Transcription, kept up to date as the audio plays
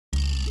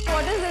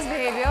What is this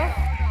behavior?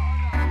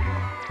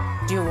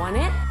 Do you want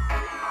it?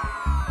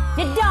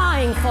 You're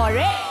dying for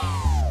it.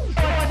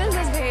 What is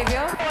this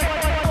behavior?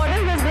 What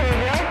is this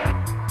behavior?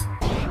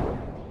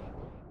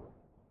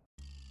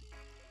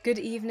 Good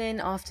evening,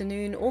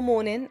 afternoon, or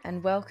morning,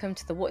 and welcome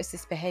to the What Is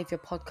This Behavior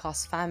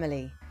podcast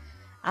family.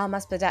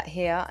 Almaz Badat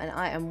here, and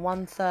I am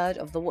 1/3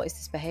 of the What Is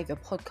This Behavior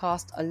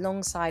podcast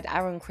alongside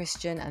Aaron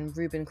Christian and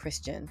Ruben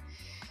Christian.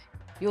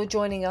 You're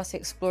joining us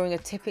exploring a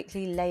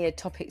typically layered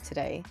topic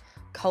today,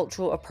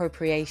 cultural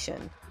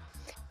appropriation.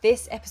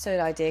 This episode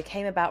idea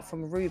came about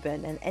from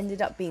Ruben and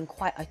ended up being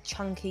quite a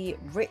chunky,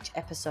 rich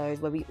episode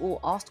where we all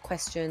asked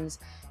questions,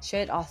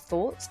 shared our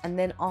thoughts, and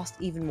then asked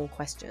even more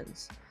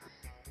questions.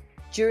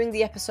 During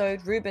the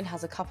episode, Ruben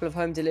has a couple of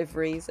home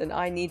deliveries and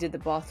I needed the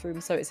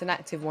bathroom, so it's an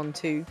active one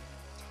too.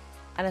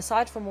 And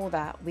aside from all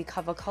that, we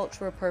cover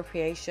cultural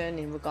appropriation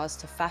in regards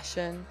to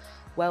fashion,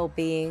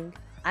 well-being,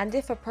 and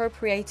if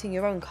appropriating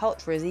your own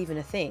culture is even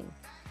a thing.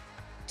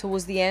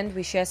 Towards the end,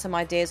 we share some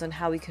ideas on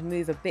how we can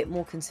move a bit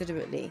more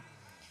considerately.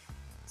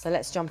 So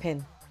let's jump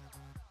in.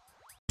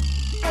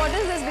 What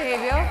is this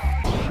behavior?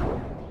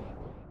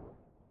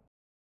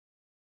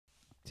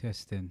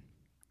 Testing.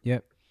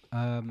 Yep.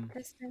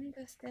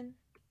 Testing.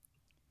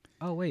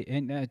 Oh wait,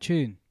 ain't that a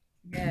tune?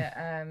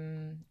 Yeah,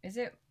 is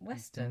it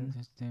Western?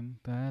 Testing.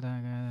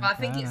 I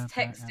think it's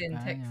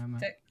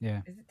texting.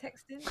 Yeah. Is it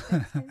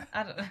texting?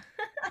 I don't know.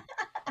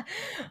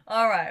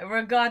 All right,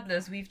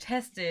 regardless, we've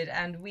tested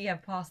and we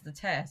have passed the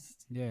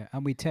test. Yeah,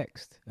 and we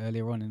text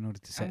earlier on in order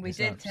to set And we this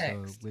did up,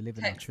 text. so we're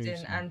living our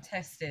truths Texting now. and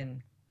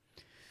testing.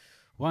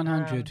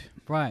 100.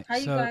 Right. How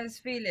you so guys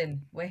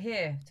feeling? We're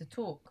here to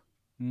talk.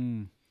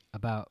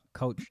 about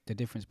culture, the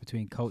difference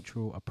between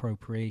cultural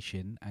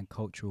appropriation and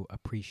cultural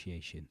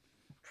appreciation.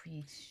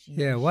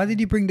 Yeah, why did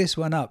you bring this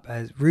one up?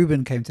 As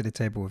Ruben came to the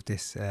table with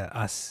this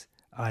us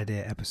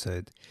idea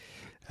episode.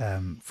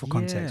 For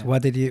context, Yeah. why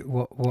did you?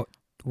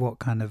 What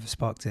kind of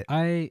sparked it?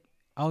 I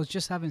was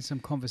just having some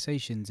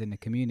conversations in the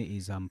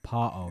communities I'm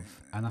part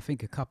of, and I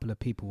think a couple of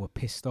people were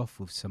pissed off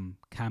with some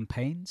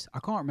campaigns. I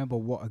can't remember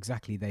what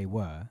exactly they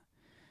were,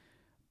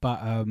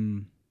 but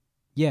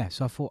yeah.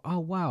 So I thought, oh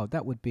wow,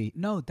 that would be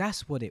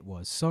that's what it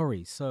was.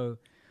 Sorry. So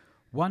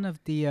one of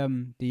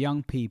the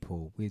young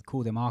people, we'd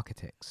call them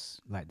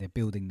architects, like they're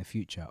building the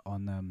future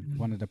on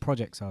one of the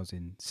projects I was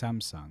in,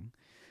 Samsung.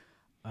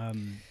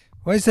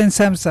 Why are you saying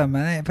Samsung,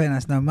 man? They ain't paying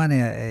us no money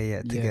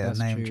yet to Yeah, get that's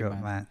a name true,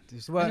 drop, man.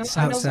 Just work No,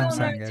 Some no, Samsung. Samsung,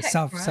 no, yeah. tech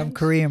some brand.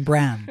 Korean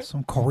brand,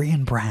 some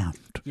Korean brand.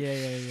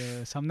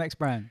 Yeah. Some next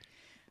brand.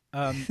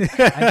 And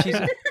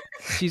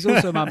she's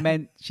also my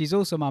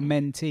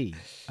mentee,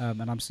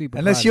 and I'm super.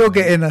 Unless proud you're of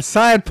her. getting a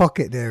side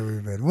pocket there,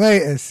 Ruben.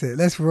 Wait a sec.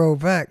 Let's roll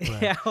back, man.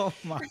 Yeah, oh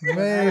my God.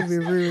 Maybe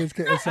Ruben's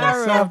getting some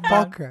Aaron, side man.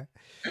 pocket.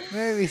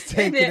 Maybe he's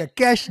taking a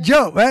cash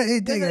joke, right?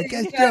 He's taking a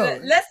cash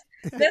joke.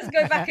 Let's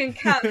go back and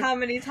count how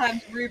many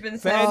times Ruben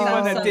said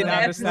anyone that Samsung didn't on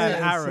the understand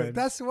episode. Aaron.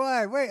 That's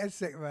why. Wait a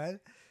sec, man.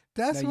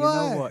 That's No,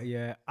 why. you know what?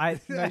 Yeah,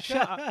 no,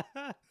 shut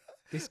up.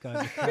 This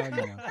guy's a clown,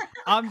 you know.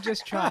 I'm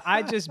just trying.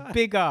 I just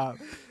big up.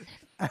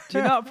 Do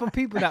you know, for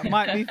people that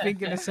might be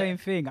thinking the same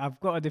thing, I've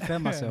got to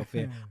defend myself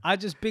here. I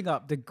just big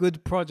up the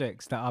good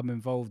projects that I'm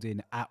involved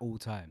in at all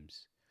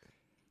times.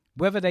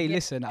 Whether they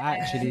listen, I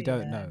actually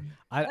don't know.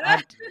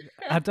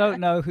 I don't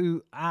know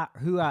who out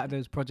of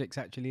those projects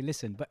actually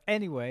listen. But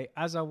anyway,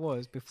 as I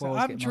was before, So I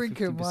was I'm getting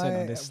drinking my 50% on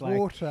my this slag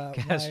water,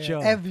 gas my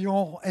jar.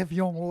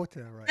 Evian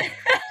water right now.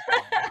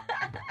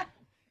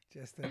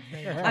 Just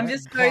I'm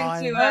just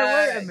going to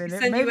wait a minute,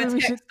 send you maybe a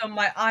we text on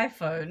my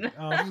iPhone.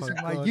 Oh, using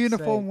for my God's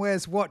uniform sake.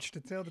 wears watch to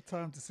tell the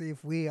time to see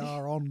if we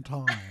are on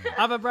time.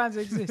 Other brands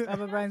exist.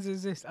 Other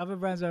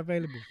brands are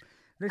available.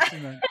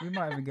 Listen, man, we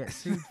might even get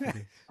sued for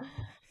this.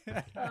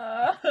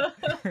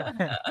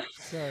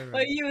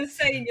 But you were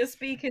saying you're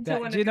speaking to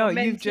one Do you of know?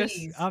 your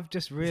mentees. I've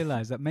just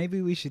realised that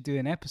maybe we should do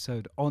an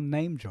episode on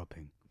name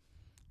dropping.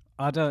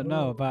 I don't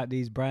know about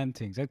these brand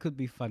things. That could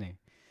be funny.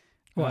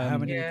 What? How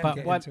many Yeah. can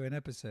get into an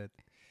episode?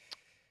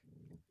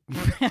 Do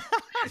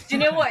you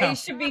know what it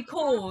should be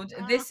called?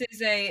 This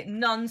is a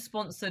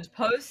non-sponsored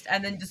post,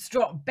 and then just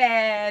drop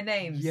bare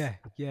names. Yeah.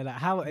 Like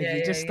how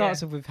it just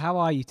starts off with "How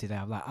are you today?"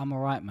 I'm like, "I'm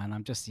alright, man.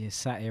 I'm just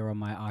sat here on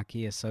my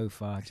IKEA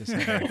sofa, just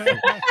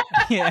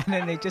yeah."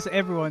 And then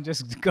everyone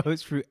just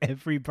goes through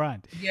every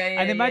brand.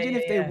 And imagine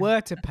if they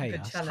were to pay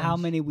Good us, challenge. how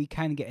many we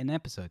can get an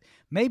episode.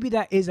 Maybe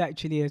that is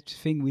actually a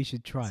thing we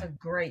should try. It's a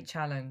great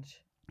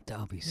challenge.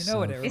 That'll be You so know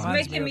what it fun. It's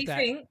reminds making me me of that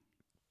think.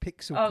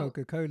 Pixel Oh.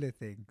 Coca-Cola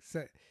thing.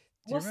 So, do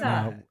you What's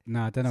remember that?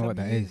 No, I don't know what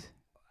that is.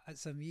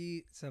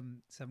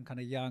 Some kind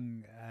of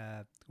young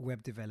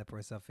web developer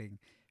or something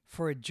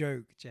for a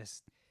joke.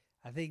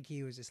 I think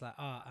he was just like,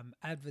 I'm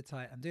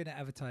doing an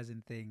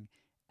advertising thing,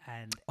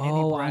 and any I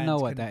know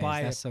brand what can that is.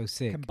 buy That's so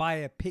sick. can buy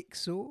a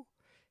pixel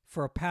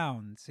for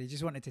 £1. So he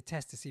just wanted to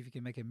test to see if he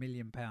can make £1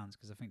 million,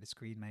 because I think the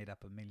screen made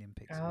up 1 million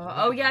pixels. or Oh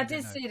whatever, yeah, I don't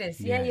did know. see this.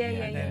 Yeah, Yeah.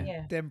 And then,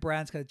 Yeah.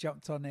 brands kind of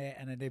jumped on it,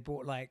 and then they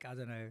bought like, I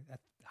don't know,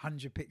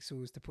 100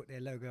 pixels to put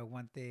their logo on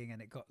one thing,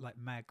 and it got like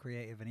mad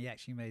creative, and he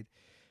actually made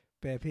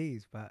bare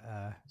peas. But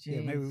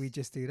yeah, maybe we Jeez.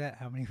 just do that.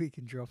 How many we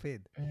can drop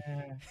in?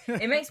 Yeah.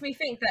 It makes me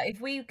think that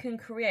if we can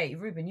create,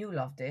 Ruben, you'll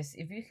love this.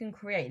 If you can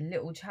create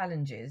little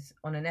challenges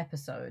on an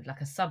episode,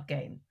 like a sub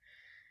game,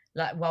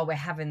 like while we're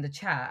having the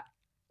chat,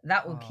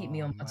 that would keep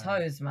me Oh on my man,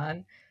 toes,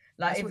 man.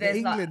 Like that's if what the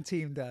there's like, England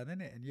team done,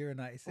 isn't it? In Euro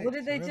 '96. what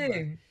did they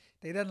Remember? do?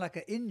 They done like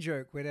an in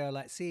joke where they were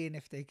like seeing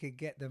if they could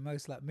get the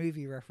most like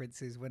movie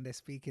references when they're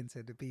speaking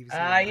to the BBC.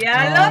 Yeah,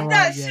 I love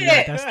that yeah, shit.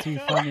 yeah, that's too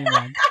funny,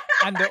 man.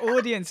 And the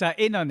audience are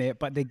in on it,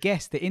 but the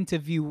guest, the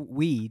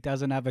interviewee,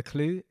 doesn't have a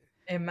clue.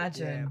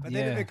 Imagine. Yeah, but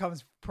then it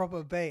becomes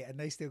proper bait, and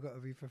they still got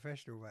to be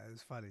professional. But it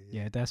was funny.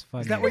 Yeah, that's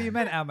funny. Is that what you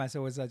meant, Almas,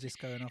 or was I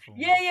just going off on?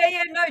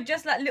 Yeah. No,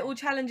 just like little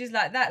challenges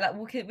like that. Like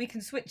we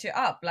can switch it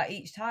up like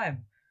each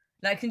time.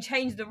 Like can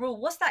change the rule.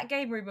 What's that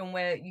game, Ruben,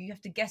 where you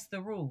have to guess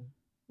the rule?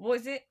 What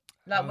is it?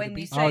 Like when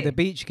you say the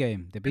beach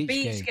game. The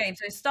beach game.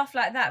 So stuff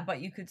like that,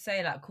 but you could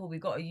say like, cool, we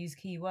got to use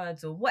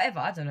keywords or whatever.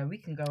 I don't know. We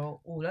can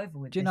go all over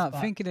with. Do you this, know?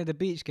 but... Thinking of the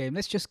beach game,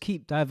 let's just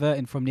keep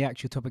diverting from the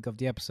actual topic of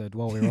the episode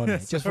while we're on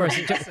it. Just for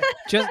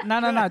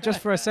just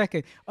for a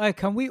second.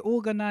 Can we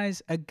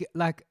organize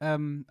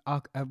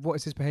what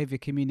is this behavior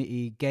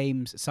community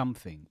games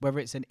something, whether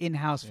it's an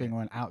in-house thing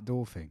or an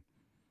outdoor thing?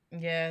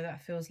 Yeah,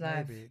 that feels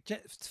like Maybe.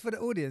 Just for the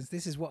audience,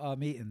 this is what our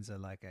meetings are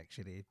like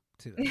actually.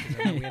 Because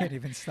I know we haven't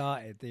even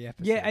started the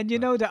episode. Yeah, and you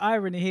know the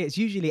irony here, it's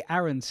usually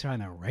Aaron's trying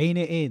to rein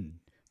it in.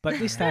 But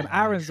this time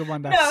Aaron's the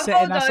one that's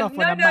setting us off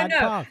on a mad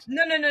path.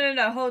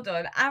 No, hold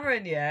on.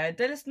 Aaron,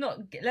 let's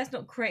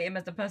not create him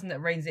as the person that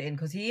reins it in,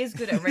 because he is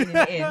good at reining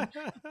it in.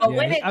 But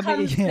when it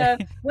comes to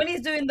when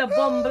he's doing the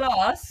bomb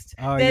blast,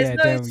 there's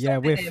no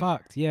stopping we're him.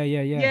 fucked. Yeah.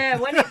 Yeah,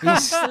 when it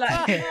comes to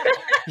like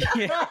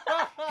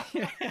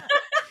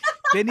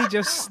Then he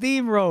just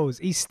steamrolls.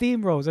 He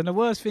steamrolls. And the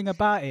worst thing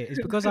about it is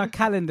because our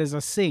calendars are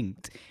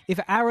synced. If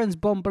Aaron's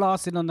bomb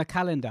blasting on the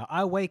calendar,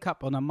 I wake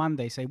up on a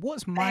Monday, say,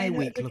 what's my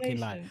week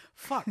looking like?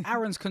 Fuck,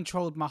 Aaron's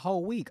controlled my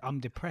whole week. I'm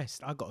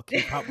depressed. I got to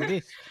keep up with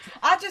this.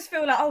 I just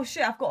feel like, oh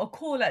shit, I've got a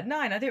call at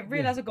 9. I didn't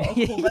realise I got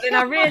a call. But then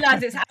I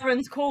realised it's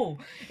Aaron's call.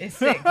 It's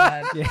sick,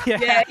 man.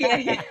 Yeah.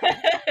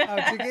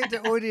 To give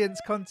the audience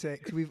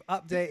context, we've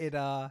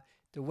updated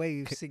the way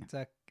we've synced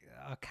our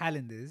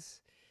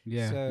calendars.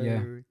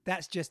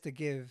 That's just to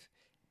give,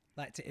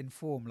 like, to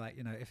inform, like,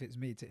 you know, if it's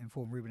me, to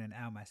inform Ruben and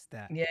Almas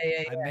that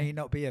I may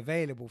not be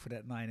available for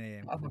that 9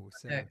 a.m. call.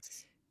 So,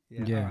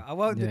 right. I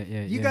won't.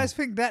 You guys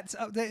think that's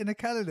updating the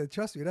calendar?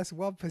 Trust me, that's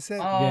 1%.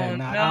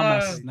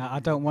 I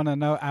don't want to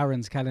know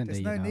Aaron's calendar.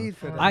 There's no need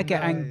for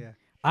that.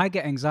 I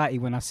get anxiety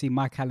when I see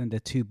my calendar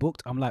too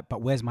booked. I'm like,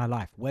 but where's my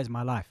life? Where's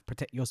my life?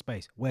 Protect your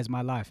space. Where's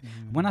my life?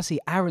 When I see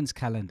Aaron's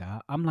calendar,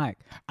 I'm like,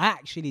 I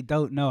actually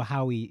don't know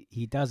how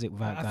he does it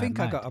without. I think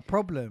I got a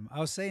problem.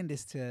 I was saying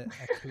this to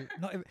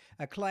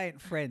a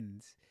client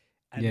friend,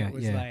 and it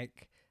was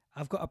like,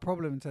 I've got a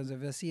problem in terms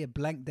of if I see a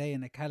blank day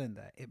in the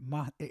calendar, it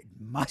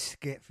must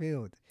get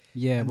filled.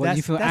 Yeah, and well,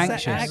 you feel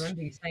anxious.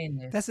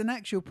 That's an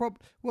actual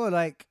problem. Well,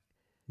 like.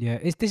 Yeah,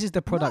 this is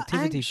the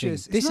productivity thing.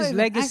 This is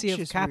legacy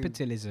of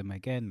capitalism, Ruben.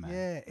 Again, man.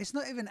 Yeah, it's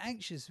not even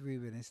anxious,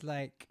 Ruben. It's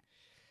like,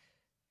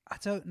 I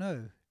don't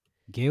know.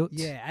 Guilt?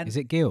 Yeah. Is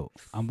it guilt?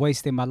 I'm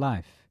wasting my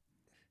life.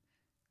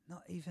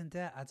 Not even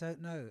that. I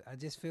don't know. I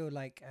just feel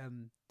like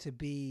to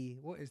be,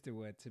 what is the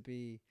word? To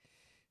be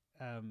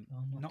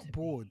not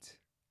bored.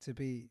 To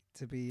be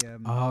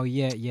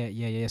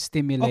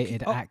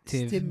stimulated,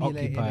 active,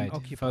 occupied,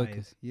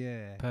 focused,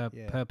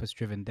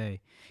 purpose-driven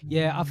day.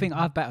 I think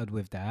I've battled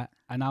with that,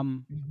 and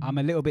I'm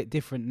a little bit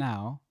different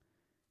now.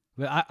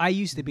 But I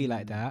used to be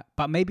like that,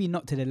 but maybe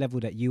not to the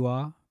level that you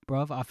are,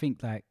 bruv. I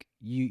think like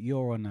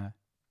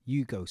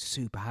you go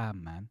super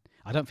ham, man.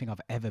 I don't think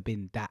I've ever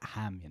been that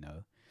ham, you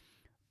know.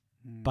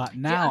 But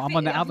now I'm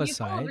on the other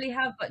side. You probably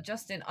have, but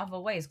just in other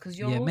ways, because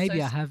you're also,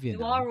 maybe I have.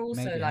 You are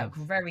also like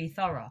very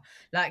thorough.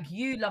 Like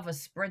you love a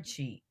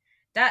spreadsheet.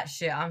 That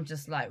shit, I'm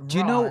just like. Do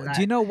you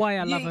know why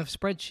I love a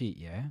spreadsheet?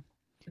 Yeah,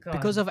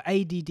 because of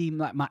ADD.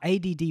 Like my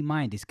ADD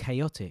mind is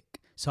chaotic,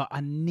 so I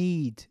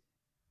need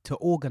to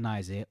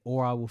organize it,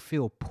 or I will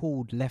feel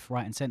pulled left,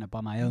 right, and center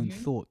by my own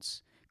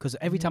thoughts. Because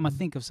every time I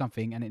think of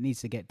something and it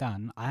needs to get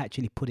done, I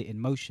actually put it in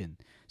motion.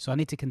 So I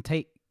need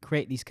to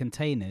create these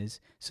containers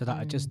so that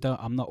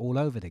I'm not all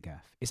over the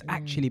gaff. It's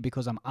actually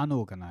because I'm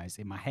unorganized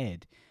in my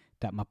head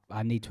that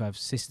I need to have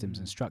systems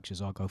and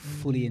structures, or I'll go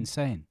fully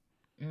insane.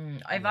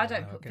 If I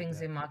don't put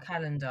things in my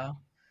calendar,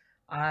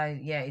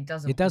 it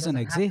doesn't. It doesn't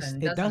exist.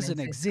 It doesn't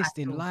exist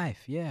in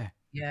life. Yeah.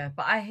 Yeah,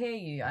 but I hear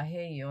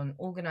you on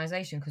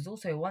organization, because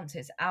also once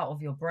it's out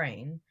of your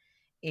brain,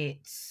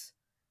 it's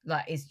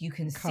like you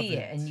can see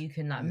it and you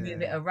can like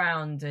move it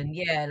around, and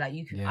you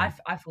can.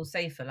 I feel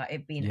safer like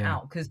it being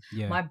out, because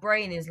my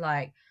brain is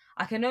like,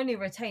 I can only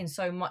retain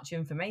so much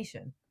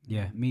information.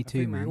 Yeah, me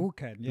too, man. We all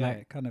can. Yeah,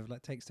 it kind of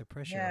like takes the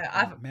pressure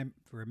off.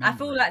 I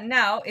feel like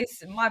now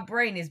my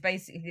brain is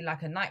basically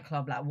like a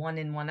nightclub, like one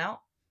in, one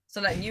out. So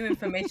like new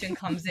information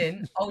comes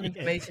in, old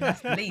information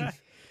has to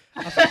leave.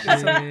 I think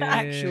there's some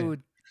actual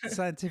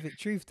scientific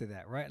truth to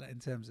that, right? Like in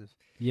terms of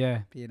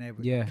being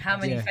able to how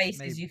many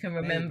faces you can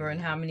remember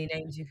and how many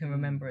names you can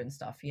remember and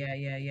stuff. Yeah.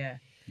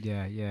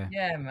 Yeah, yeah.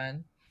 Yeah,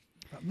 man.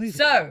 But moving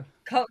So,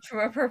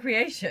 cultural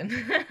appropriation.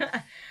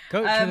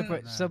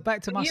 So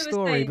back to my you were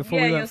story saying, before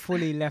yeah, we you're went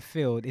fully left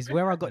field is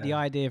where I got the Yeah.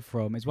 idea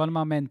from. It's one of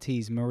my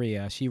mentees,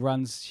 Maria. She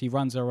runs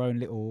her own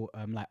little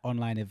like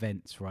online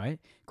events, right?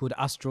 Called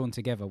Us Drawn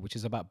Together, which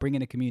is about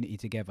bringing a community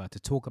together to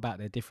talk about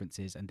their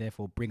differences and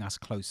therefore bring us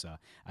closer,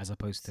 as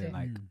opposed to Sick.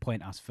 like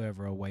point us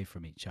further away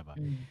from each other.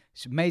 Mm.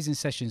 It's amazing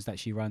sessions that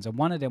she runs, and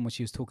one of them was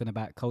she was talking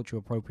about cultural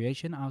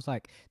appropriation. I was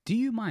like, "Do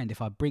you mind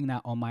if I bring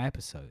that on my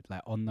episode,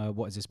 like on the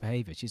What Is This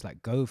Behavior?" She's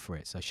like, "Go for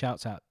it." So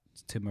shouts out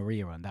to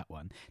Maria on that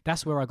one.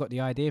 That's where I got the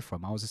idea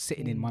from. I was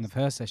sitting in one of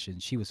her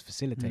sessions. She was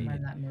facilitating.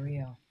 Man like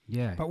Maria.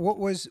 Yeah. But what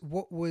was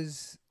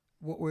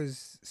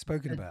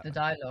spoken about? The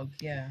dialogue,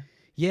 yeah.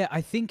 Yeah,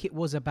 I think it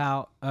was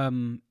about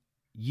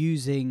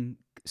using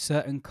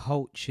certain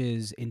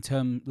cultures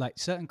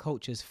certain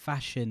cultures'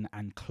 fashion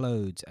and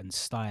clothes and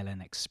style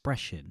and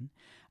expression,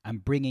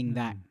 and bringing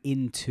that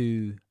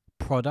into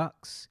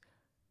products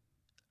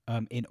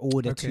in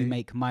order to Okay.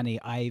 make money,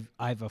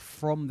 either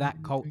from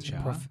that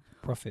culture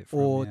Profit from,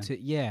 or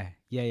yeah.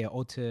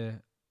 or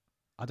to,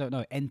 I don't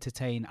know,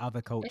 entertain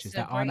other cultures It's a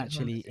that aren't great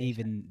actually conversation.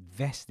 even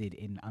vested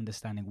in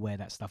understanding where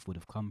that stuff would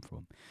have come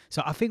from.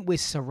 So I think we're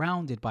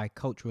surrounded by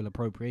cultural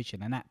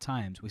appropriation, and at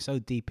times we're so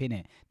deep in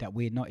it that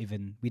we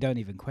don't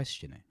even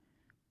question it.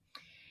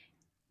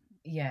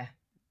 Yeah,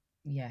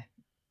 yeah.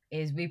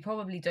 Is we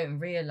probably don't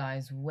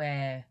realize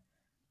where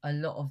a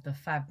lot of the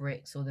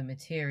fabrics or the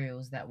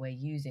materials that we're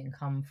using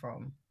come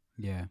from.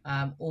 Yeah.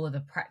 Or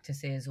the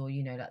practices, or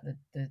like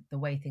the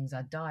way things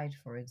are dyed,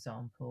 for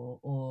example,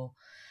 or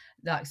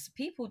like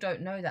people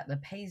don't know that the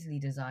paisley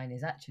design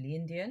is actually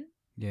Indian.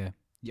 Yeah.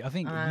 I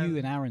think you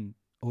and Um, Aaron,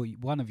 or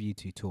one of you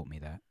two, taught me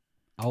that.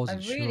 I I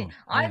wasn't really, sure.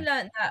 I Yeah.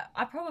 learned that.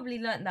 I probably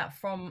learned that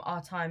from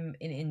our time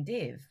in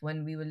Div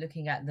when we were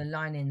looking at the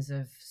linings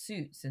of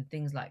suits and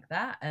things like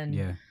that,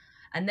 Yeah.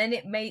 and then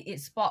it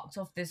sparked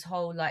off this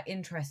whole like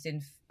interest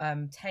in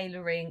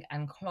tailoring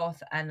and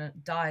cloth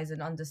and dyes,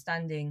 and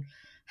understanding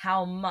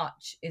how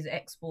much is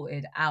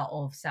exported out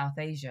of South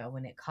Asia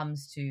when it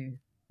comes to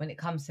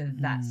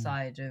that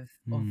side of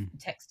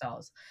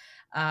textiles.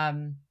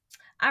 um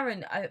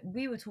Aaron,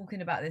 we were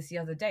talking about this the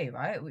other day,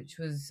 right? Which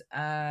was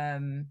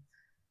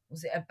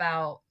it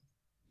about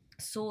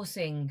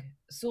sourcing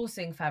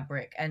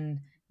fabric, and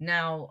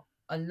now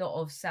a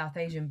lot of South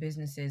Asian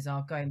businesses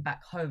are going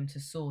back home to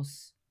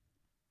source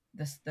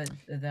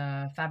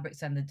the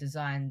fabrics and the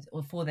designs,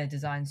 or for their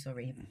design,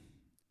 sorry.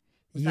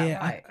 Was that Yeah,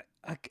 right?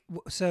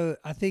 so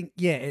I think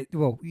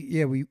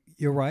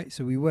you're right.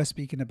 So we were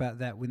speaking about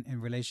that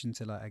in relation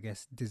to, like, I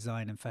guess,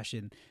 design and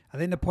fashion. I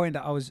think the point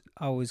that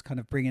I was kind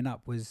of bringing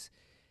up was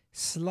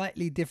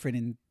slightly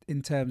different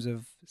in terms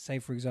of, say,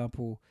 for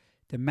example,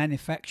 the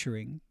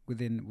manufacturing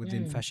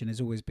within fashion has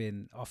always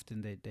been,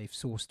 often they've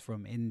sourced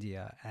from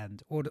India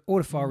and or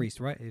the Far East,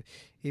 right?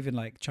 Even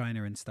like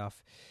China and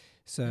stuff.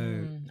 So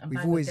And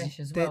we've always Bangladesh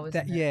as well,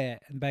 that isn't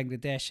it? and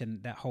Bangladesh,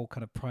 and that whole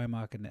kind of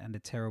Primark and the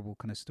terrible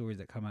kind of stories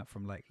that come out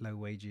from like low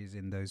wages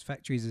in those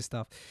factories and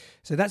stuff.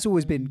 So that's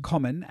always been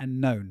common and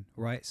known,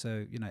 right?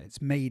 So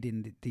it's made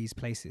in these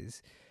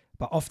places,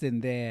 but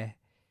often they're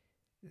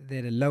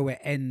the lower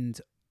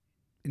end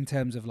in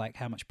terms of like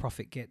how much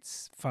profit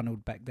gets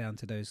funneled back down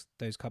to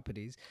those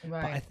companies. But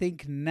I Right.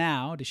 think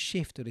now the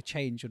shift or the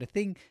change, or the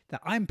thing that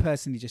I'm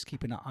personally just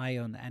keeping an eye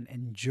on and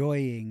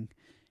enjoying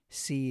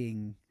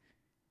seeing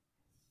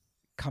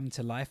come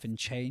to life and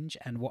change,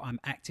 and what I'm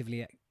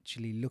actively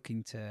actually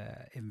looking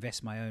to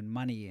invest my own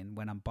money in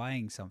when I'm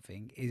buying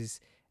something, is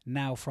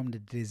now from the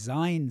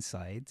design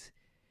side,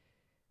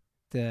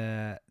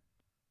 the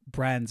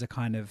brands are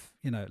kind of,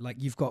 like,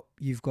 you've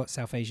got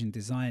South Asian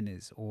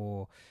designers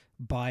or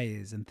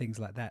buyers and things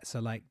like that. So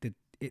like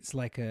it's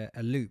like a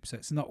loop. So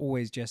it's not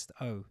always just,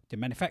 the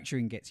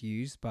manufacturing gets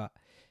used, but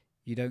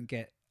you don't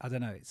get, I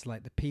don't know, it's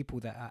like the people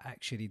that are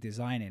actually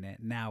designing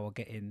it now are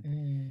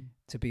getting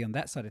to be on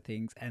that side of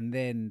things, and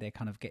then they're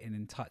kind of getting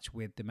in touch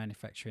with the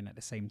manufacturing at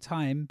the same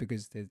time,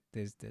 because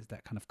there's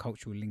that kind of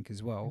cultural link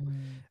as well.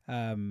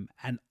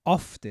 And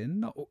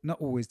often, not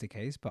always the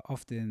case, but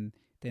often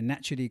they're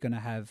naturally going to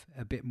have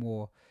a bit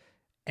more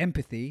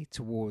empathy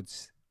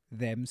towards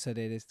them, so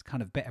that there's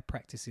kind of better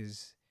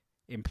practices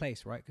in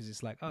place, right? Because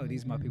it's like,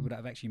 these are my people that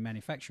have actually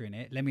manufacturing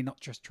it. Let me not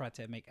just try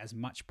to make as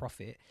much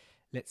profit.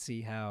 Let's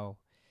see how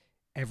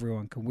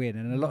everyone can win.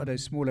 And a lot of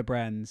those smaller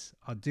brands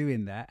are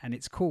doing that, and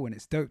it's cool and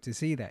it's dope to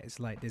see that. It's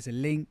like there's a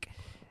link,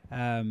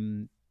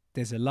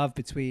 there's a love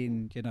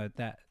between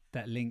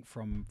that link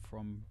from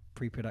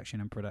pre-production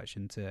and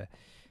production to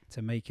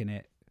making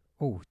it.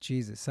 Oh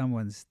Jesus,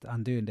 someone's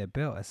undoing their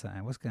belt or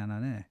something. What's going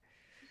on there?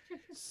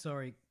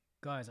 Sorry,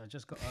 guys, I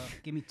just got.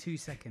 Give me 2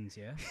 seconds,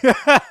 yeah.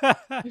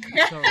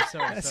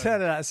 Sorry.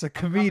 That's a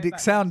comedic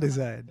sound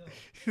design.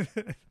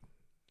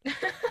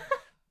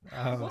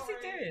 What's he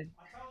doing?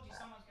 I told you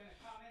someone's gonna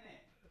come in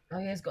it. Oh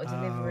yeah, he's got a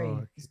delivery.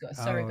 Okay. He's got.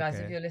 Sorry, guys,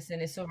 if Okay. you're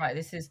listening, it's all right.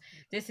 This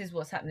is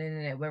what's happening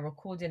in it. We're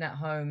recording at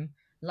home.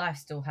 life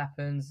still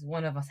happens.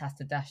 One of us has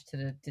to dash to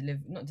the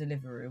not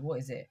delivery. What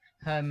is it?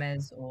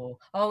 Hermes or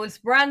it's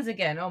brands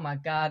again. Oh my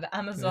God, This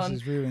Amazon.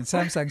 is ruined.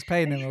 Samsung's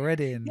paying him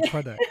already in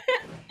product.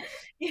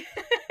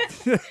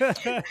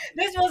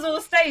 This was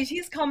all staged.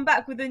 He's come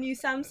back with a new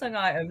Samsung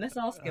item. Let's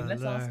ask him.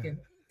 Let's ask him.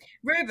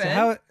 Ruben. So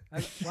how?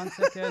 1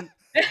 second.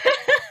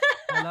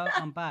 Hello,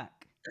 I'm back.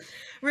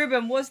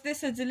 Ruben, was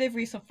this a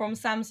delivery from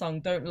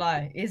Samsung? Don't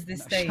lie. Is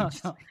this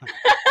staged? No,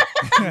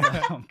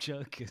 I'm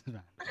joking,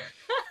 man.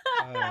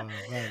 Man.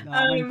 No,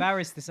 I'm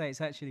embarrassed to say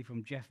it's actually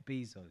from Jeff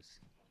Bezos.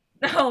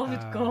 Oh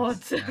God.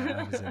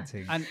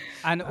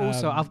 And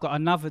also I've got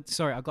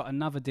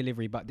another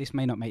delivery, but this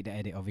may not make the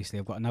edit. Obviously,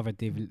 I've got another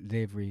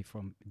delivery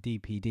from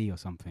DPD or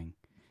something.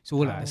 It's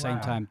all at the same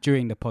time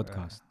during the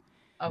podcast.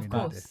 Of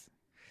course.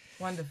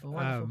 Wonderful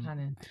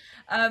planning.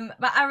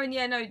 But Aaron,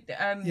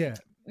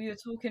 we were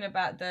talking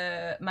about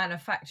the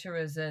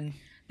manufacturers, and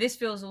this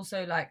feels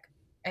also like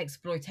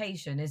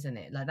exploitation, isn't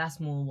it? Like that's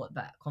more what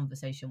that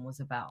conversation was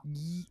about.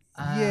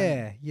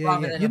 Yeah.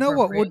 You know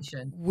what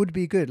would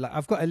be good? Like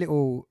I've got a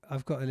little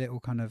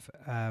kind of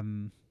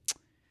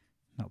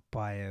not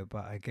bio,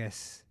 but I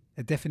guess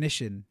a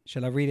definition.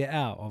 Shall I read it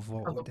out of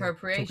what of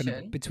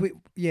appropriation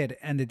between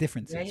and the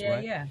differences?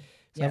 Yeah.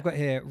 So I've got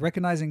here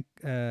recognizing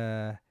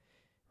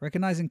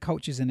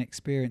cultures and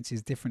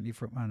experiences differently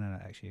from. Oh no,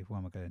 actually, where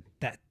am I going?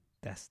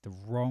 That's the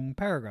wrong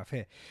paragraph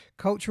here.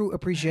 Cultural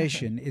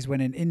appreciation is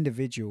when an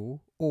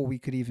individual, or we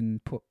could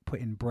even put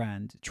in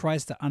brand,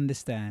 tries to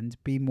understand,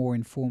 be more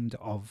informed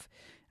of,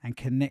 and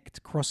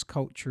connect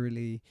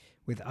cross-culturally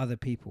with other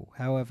people.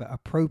 However,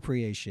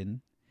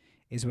 appropriation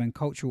is when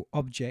cultural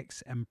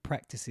objects and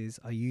practices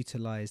are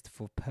utilized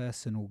for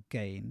personal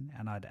gain,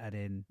 and I'd add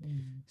in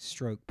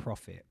stroke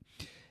profit.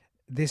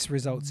 This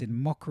results in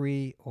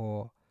mockery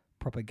or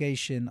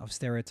propagation of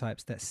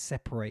stereotypes that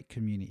separate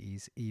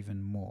communities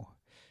even more.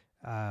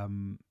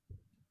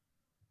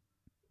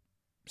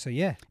 So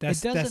yeah,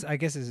 that's I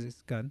guess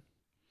it's gone.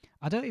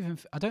 I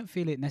don't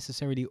feel it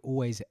necessarily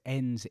always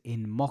ends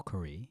in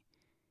mockery.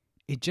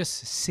 It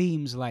just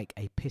seems like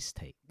a piss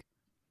take.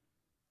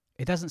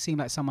 It doesn't seem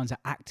like someone's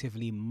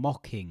actively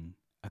mocking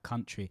a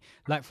country.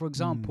 Like for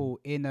example,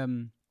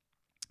 in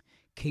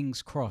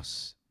King's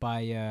Cross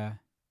by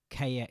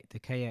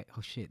KX.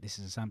 Oh shit, this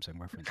is a Samsung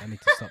reference. I need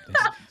to stop this.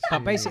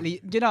 But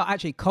basically,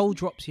 actually Cold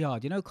Drops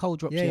Yard. You know Cold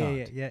Drops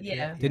Yard?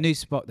 Yeah. The new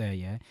spot there,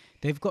 yeah.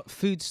 They've got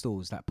food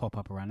stalls that pop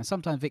up around, and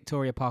sometimes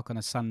Victoria Park on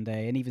a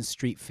Sunday, and even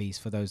Street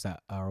Feast for those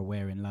that are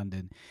aware in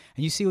London.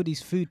 And you see all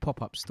these food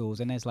pop-up stalls,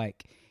 and there's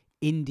like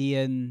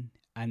Indian,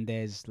 and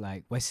there's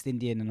like West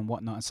Indian and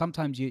whatnot. And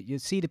sometimes you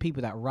see the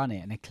people that run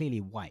it, and they're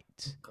clearly white.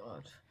 Oh,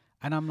 God.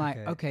 And I'm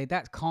like, okay,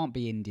 that can't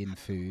be Indian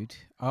food.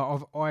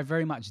 Or I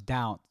very much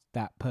doubt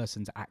that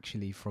person's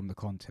actually from the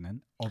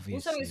continent,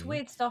 obviously. Also, it's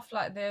weird stuff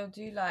like they'll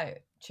do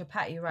like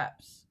chapati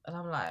wraps, and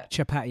I'm like,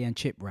 chapati and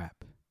chip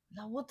wrap.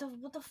 Like, what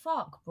the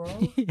fuck, bro?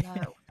 Like,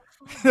 what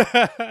the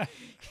fuck?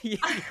 Yeah,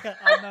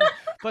 I know.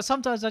 But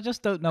sometimes I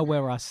just don't know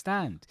where I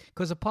stand,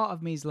 because a part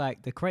of me is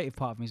like, the creative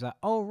part of me is like,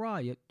 oh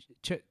right,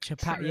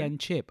 chapati and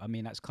chip. I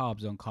mean, that's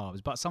carbs on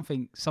carbs, but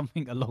something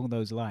along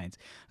those lines.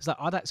 It's like,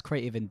 oh, that's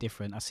creative and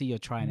different. I see you're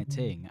trying a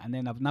thing, and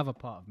then another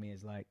part of me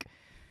is like,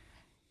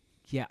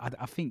 yeah,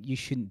 I think you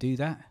shouldn't do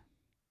that.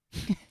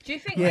 Do you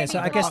think maybe so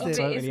I part guess of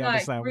it is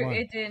like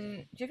rooted why.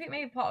 in? Do you think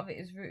maybe part of it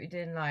is rooted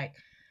in like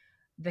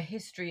the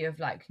history of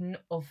like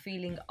of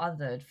feeling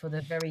othered for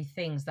the very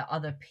things that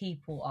other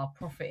people are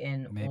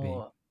profiting, maybe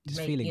or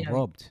just feeling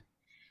robbed?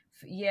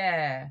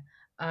 Yeah,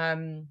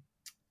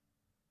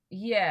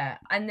 yeah,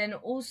 and then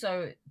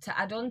also to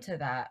add on to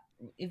that,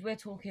 if we're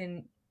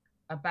talking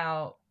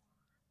about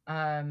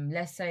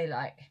let's say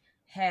like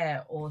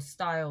hair or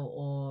style,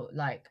 or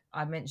like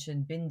I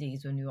mentioned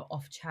bindis when we were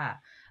off chat,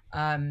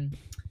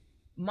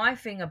 my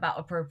thing about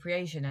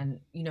appropriation,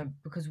 and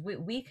because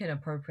we can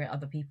appropriate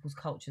other people's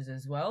cultures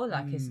as well,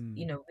 like it's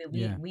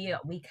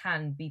we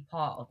can be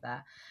part of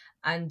that,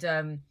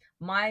 and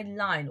my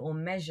line or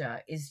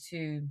measure is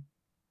to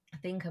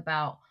think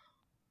about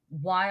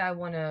why I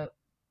want to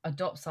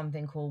adopt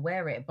something or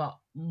wear it, but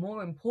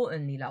more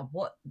importantly, like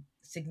what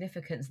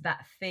significance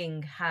that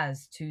thing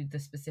has to the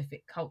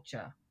specific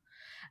culture.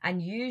 And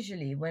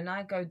usually when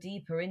I go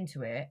deeper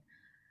into it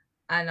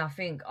and I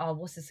think, oh,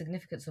 what's the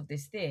significance of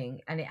this thing?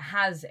 And it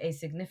has a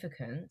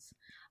significance,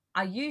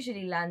 I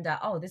usually land at,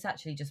 oh, this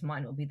actually just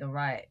might not be the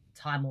right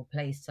time or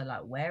place to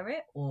like wear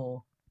it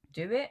or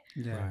do it.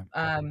 Yeah.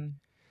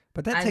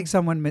 But that takes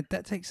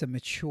a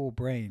mature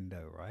brain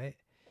though, right?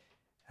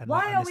 And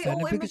why are we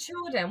all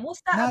immature then?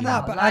 What's that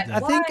about? No, but like,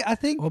 I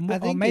think or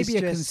maybe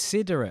it's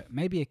considerate,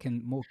 maybe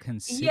more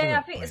considerate. Yeah,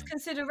 I think it's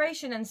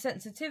consideration and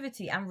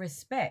sensitivity and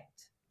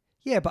respect.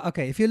 Yeah, but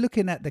okay, if you're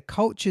looking at the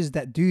cultures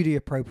that do the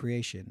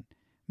appropriation,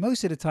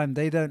 most of the time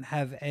they don't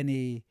have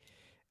any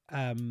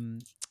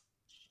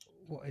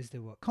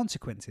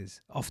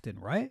consequences often,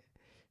 right?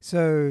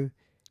 So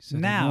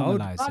now,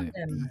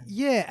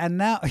 and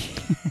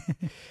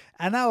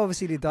now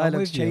obviously the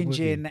dialogue's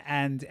changing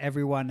and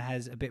everyone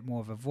has a bit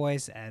more of a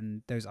voice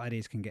and those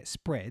ideas can get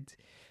spread.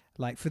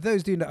 Like for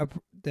those doing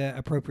the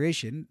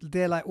appropriation,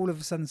 they're like all of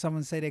a sudden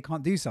someone say they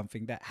can't do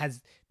something that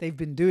they've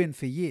been doing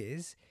for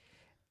years,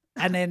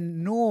 and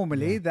then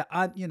normally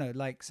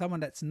like someone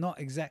that's not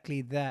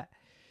exactly that,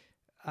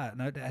 I don't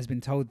know, that has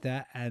been told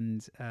that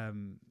and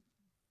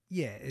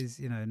is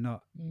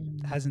not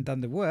hasn't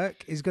done the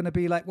work is going to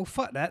be like, well,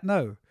 fuck that,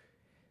 no,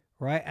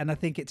 right? And I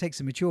think it takes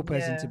a mature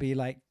person to be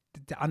like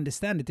to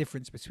understand the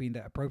difference between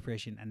the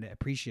appropriation and the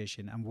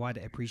appreciation and why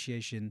the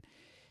appreciation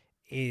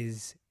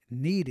is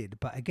needed.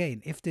 But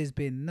again, if there's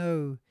been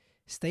no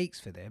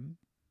stakes for them,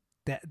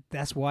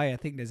 that's why I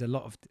think there's a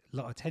lot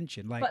of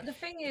tension. Like, but the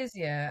thing is,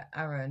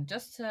 Aaron,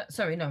 just to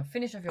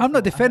finish off your I'm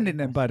not thought. defending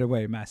them, by the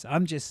way, Mass.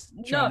 I'm just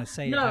trying to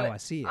say how I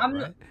see it. I'm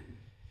right?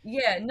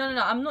 not,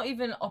 I'm not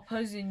even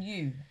opposing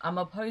you. I'm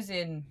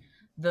opposing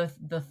the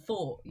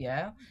thought.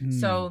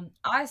 So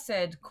I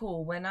said,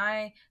 cool, when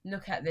I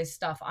look at this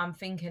stuff, I'm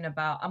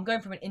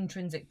going from an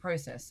intrinsic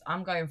process.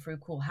 I'm going through,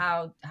 cool,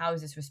 how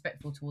is this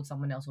respectful towards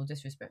someone else or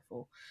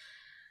disrespectful?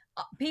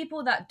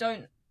 People that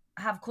don't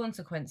have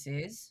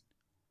consequences,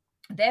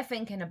 they're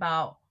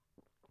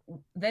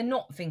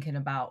not thinking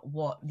about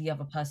what the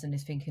other person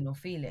is thinking or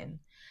feeling,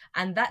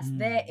 and that's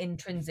their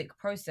intrinsic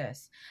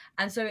process.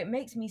 And so it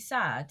makes me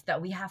sad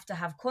that we have to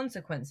have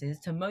consequences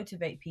to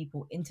motivate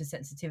people into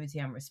sensitivity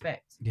and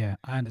respect. I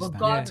understand.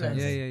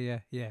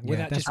 Regardless. Yeah.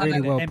 Without that's just really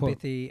having well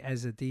empathy put.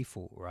 As a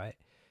default, right?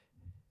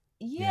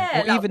 Or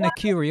like even the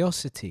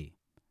curiosity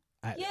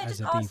as just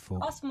a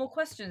default. ask more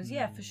questions.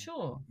 For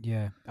sure.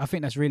 I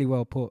think that's really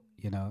well put,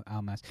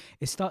 Almas.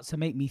 It starts to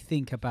make me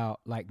think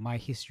about like my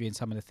history and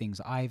some of the things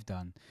I've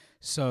done.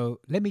 So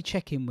let me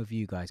check in with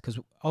you guys, because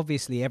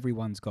obviously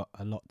everyone's got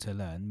a lot to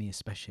learn, me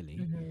especially.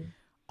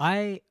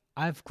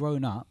 I've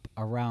grown up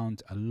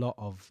around a lot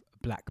of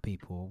black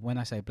people. When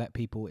I say black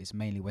people, it's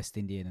mainly West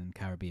Indian and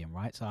Caribbean,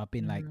 right? So I've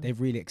been like, they've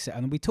really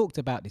accepted, and we talked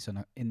about this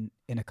in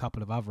a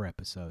couple of other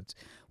episodes,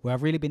 where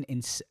I've really been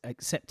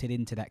accepted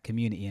into that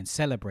community and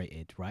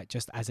celebrated, right,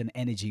 just as an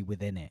energy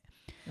within it.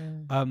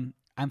 And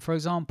for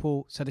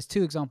example, so there's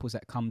two examples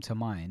that come to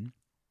mind.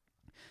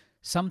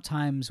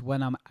 Sometimes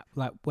when I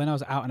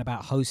was out and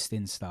about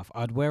hosting stuff,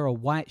 I'd wear a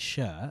white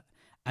shirt,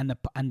 and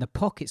the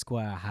pocket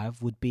square I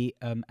have would be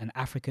an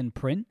African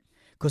print,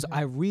 because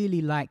I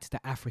really liked the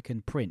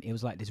African print. It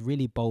was like this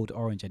really bold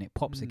orange, and it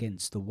pops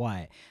against the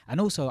white. And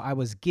also, I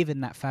was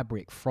given that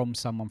fabric from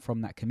someone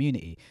from that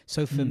community.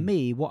 So for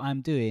me, what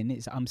I'm doing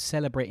is I'm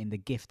celebrating the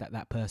gift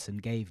that person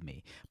gave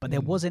me. But there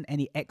wasn't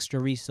any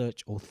extra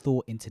research or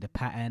thought into the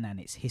pattern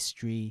and its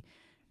history.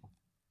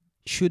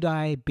 Should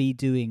I be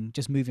doing,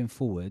 just moving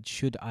forward,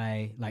 should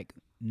I like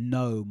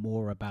know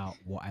more about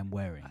what I'm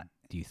wearing,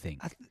 do you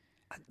think?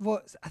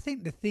 I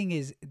think the thing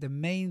is, the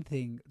main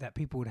thing that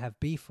people would have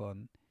beef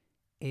on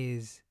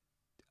is,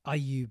 are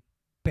you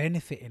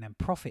benefiting and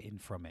profiting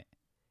from it?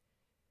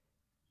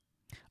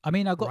 I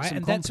mean, I got right? some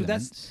and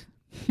compliments.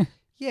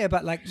 Yeah,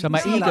 but like, so my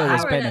ego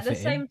is benefiting. At the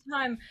same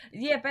time,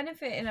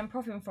 benefiting and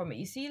profiting from it.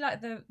 You see,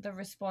 like the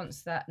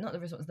response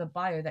the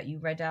bio that you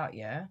read out,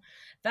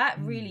 that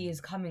really is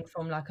coming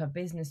from like a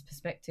business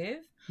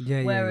perspective.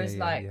 Whereas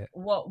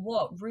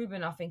what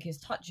Ruben I think is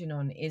touching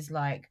on is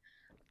like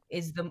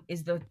is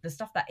the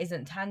stuff that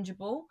isn't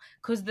tangible,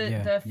 because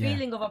the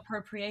feeling of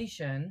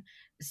appropriation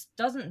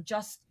doesn't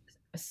just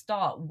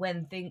start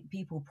when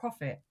people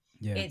profit.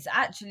 It's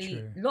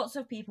actually lots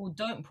of people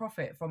don't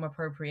profit from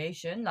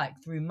appropriation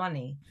like through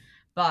money,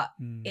 but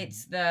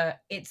it's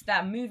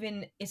that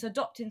moving, it's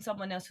adopting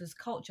someone else's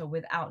culture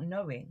without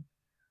knowing,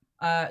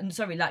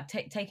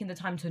 taking the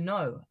time to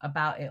know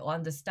about it or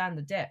understand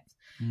the depth.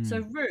 So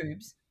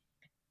Rubes,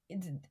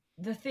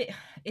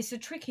 it's a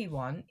tricky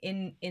one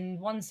in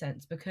one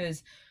sense,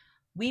 because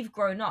we've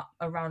grown up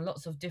around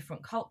lots of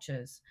different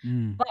cultures,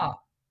 but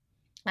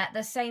at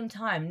the same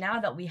time, now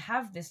that we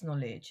have this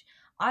knowledge,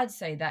 I'd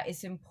say that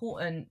it's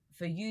important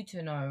for you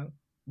to know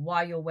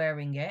why you're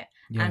wearing it.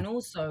 And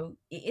also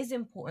it is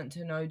important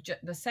to know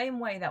the same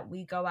way that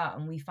we go out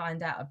and we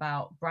find out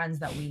about brands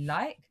that we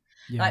like.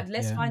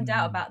 Let's find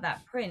out about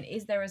that print.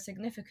 Is there a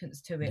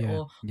significance to it?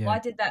 Or why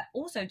did that?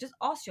 Also, just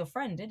ask your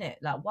friend, innit?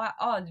 Like, why?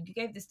 Oh, you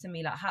gave this to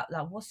me. Like, how?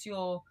 Like, what's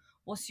your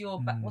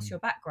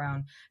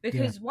background?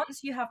 Because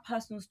once you have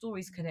personal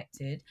stories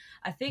connected,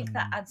 I think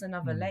that adds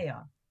another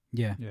layer.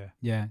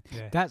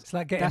 That's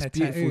like getting that's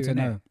beautiful to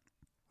know.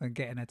 And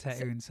getting a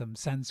tattoo in some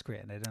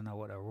Sanskrit and they don't know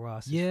what a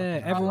ras is.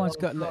 Everyone's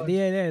got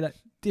like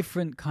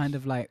different kind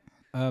of like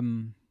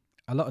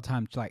a lot of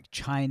times like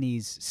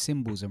Chinese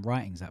symbols and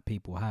writings that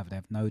people have. They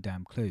have no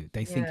damn clue.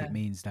 They think it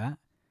means that.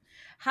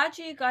 How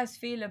do you guys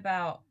feel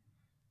about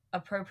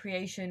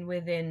appropriation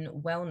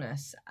within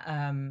wellness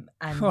and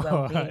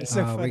well-being? It's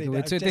so funny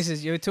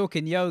you're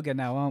talking yoga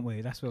now, aren't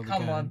we? That's where we're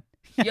going. Come on.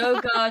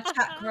 Yoga,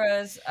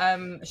 chakras,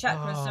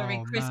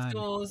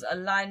 crystals,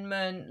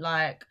 alignment,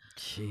 like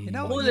Jeez. you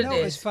know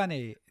what's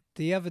funny?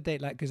 The other day,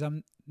 like, because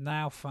I'm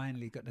now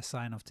finally got the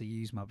sign off to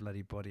use my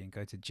bloody body and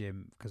go to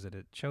gym because of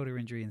the shoulder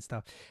injury and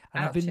stuff.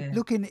 And I've been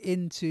looking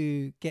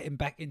into getting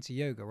back into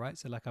yoga, right?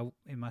 So like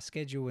in my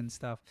schedule and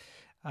stuff,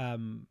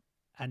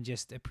 and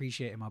just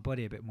appreciating my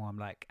body a bit more, I'm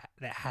like,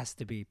 that has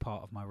to be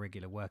part of my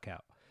regular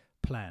workout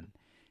plan.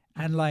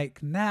 And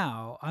like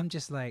now I'm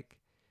just like,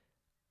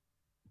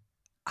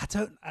 I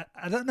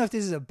don't know if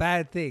this is a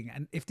bad thing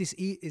and if this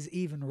is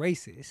even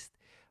racist,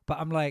 but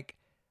I'm like,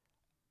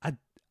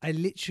 I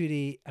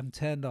literally am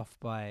turned off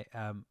by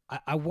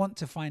I want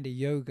to find a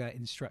yoga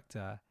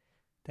instructor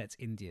that's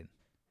Indian.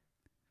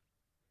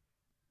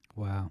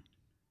 Wow.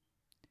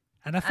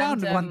 And I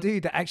found one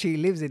dude that actually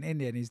lives in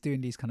India and he's doing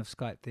these kind of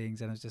Skype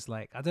things, and I was just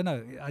like, I don't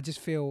know, I just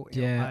feel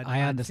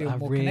I understand. feel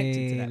more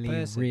connected to that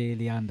person.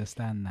 Really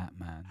understand that,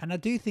 man. And I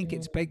do think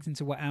it's baked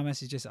into what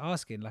Almas is just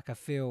asking. Like I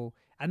feel,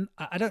 and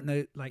I don't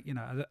know, like, you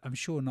know, I'm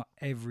sure not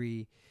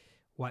every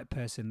white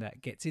person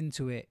that gets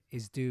into it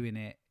is doing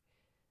it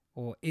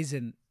or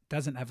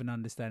doesn't have an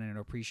understanding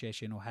or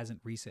appreciation or hasn't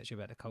researched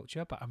about the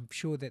culture, but I'm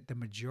sure that the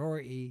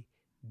majority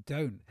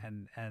don't,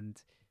 and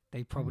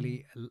they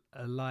probably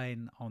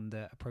align on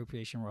the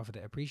appropriation rather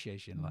than the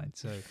appreciation line.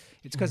 So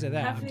it's because of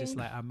that. I'm just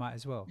like, I might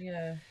as well.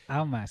 Yeah.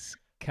 Almas,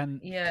 can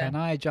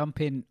I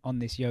jump in on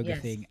this yoga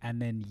thing and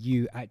then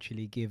you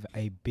actually give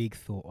a big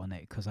thought on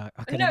it? Because I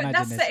can imagine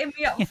that's setting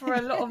me up for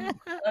a lot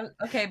of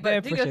okay,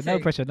 but no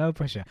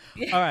pressure.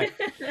 All right.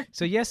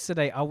 So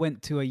yesterday I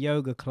went to a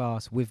yoga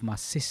class with my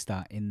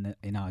sister in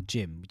our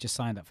gym. We just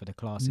signed up for the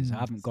classes. I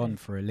haven't gone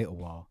for a little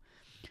while,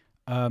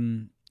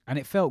 and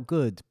it felt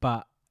good,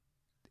 but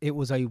it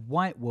was a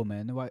white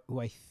woman who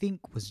I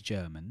think was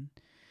German.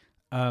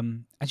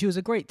 And she was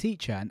a great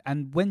teacher.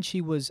 And when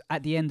she was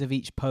at the end of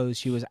each pose,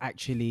 she was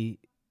actually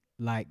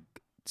like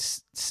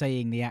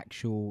saying the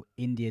actual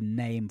Indian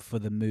name for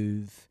the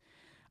move.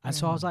 And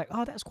so I was like,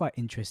 oh, that's quite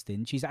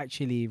interesting. She's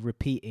actually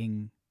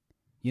repeating,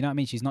 you know what I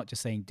mean? She's not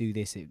just saying, do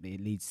this, it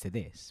leads to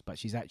this. But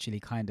she's actually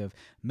kind of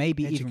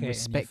maybe even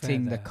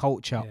respecting the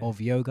culture of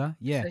yoga.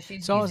 Yeah.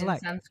 So I was like,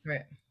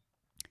 Sanskrit.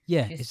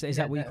 Yeah. Is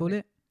that what you call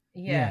it?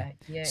 Yeah.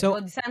 So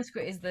well, the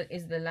Sanskrit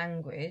is the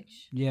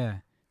language. Yeah.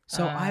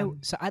 So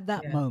at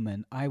that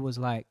moment I was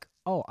like,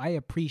 oh, I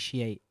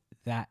appreciate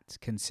that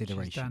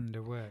consideration. She's done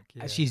the work.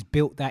 Yeah. She's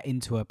built that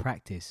into her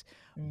practice.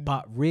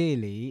 But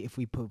really, if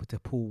we put to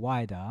pull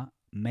wider,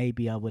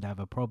 maybe I would have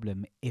a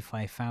problem if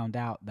I found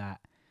out that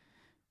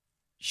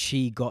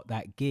she got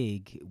that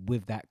gig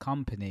with that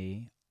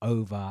company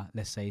over,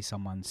 let's say,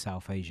 someone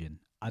South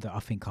Asian. I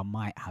think I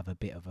might have a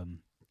bit of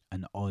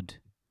an odd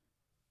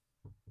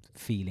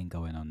feeling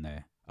going on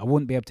there. I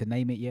wouldn't be able to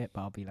name it yet,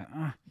 but I'll be like,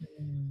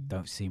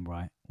 don't seem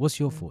right. What's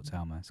your thoughts,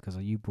 Almas? Because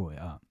you brought it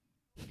up.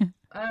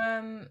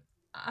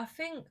 I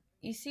think,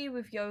 you see,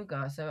 with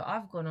yoga, so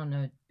I've gone on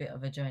a bit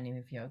of a journey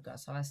with yoga.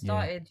 So I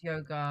started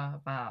yoga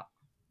about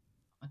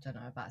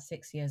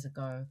 6 years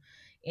ago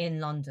in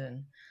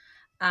London.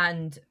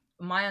 And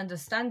my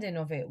understanding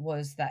of it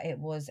was that it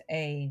was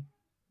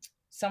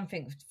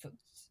something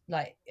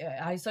like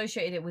I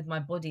associated it with my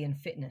body and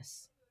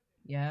fitness.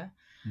 Yeah.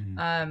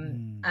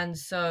 And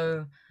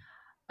so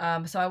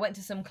I went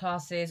to some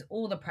classes.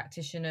 All the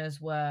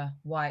practitioners were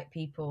white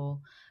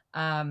people.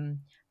 And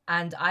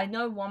I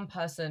know one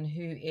person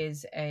who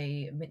is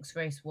a mixed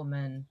race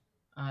woman,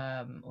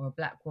 or a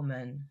black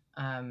woman,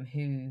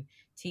 who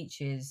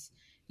teaches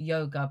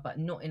yoga, but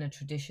not in a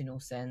traditional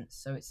sense.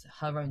 So it's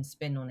her own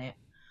spin on it.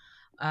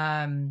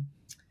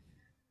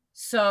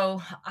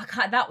 So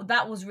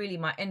that was really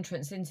my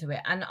entrance into it.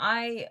 And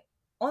I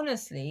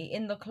honestly,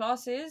 in the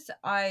classes,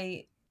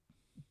 I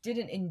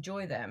didn't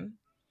enjoy them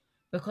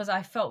because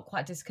I felt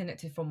quite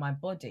disconnected from my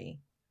body.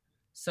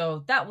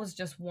 So that was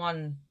just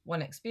one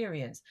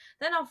experience.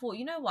 Then I thought,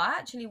 you know what, I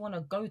actually want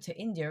to go to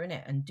India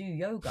innit, and do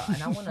yoga,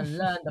 and I want to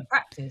learn the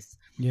practice.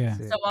 Yeah.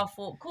 So I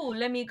thought, cool,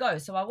 let me go.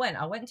 So I went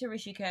to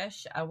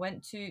Rishikesh.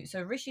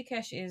 So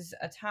Rishikesh is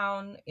a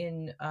town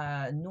in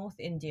North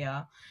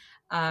India,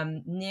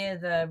 near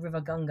the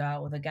River Ganga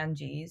or the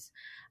Ganges.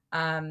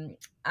 And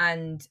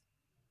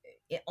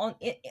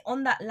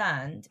on that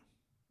land,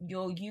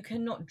 you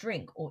cannot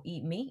drink or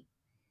eat meat.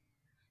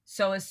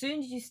 So as soon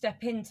as you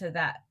step into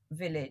that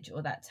village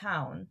or that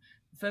town,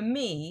 for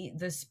me,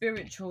 the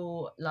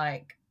spiritual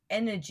like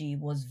energy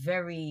was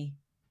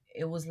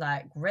it was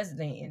like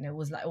resonating. It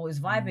was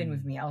vibing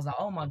with me. I was like,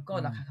 oh my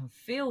God, like I can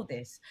feel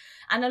this.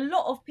 And a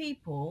lot of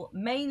people,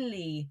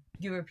 mainly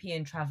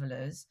European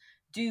travelers,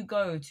 do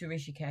go to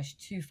Rishikesh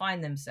to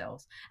find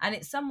themselves. And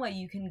it's somewhere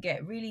you can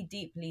get really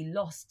deeply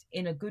lost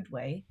in a good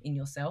way in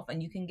yourself.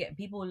 And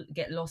people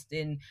get lost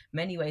in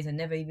many ways and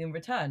never even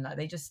return. Like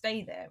they just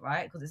stay there,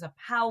 right? Because it's a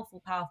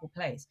powerful, powerful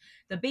place.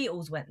 The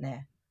Beatles went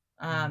there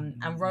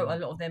and wrote a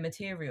lot of their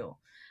material.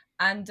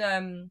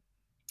 And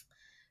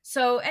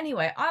so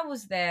anyway, I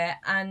was there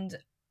and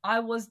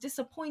I was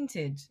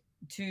disappointed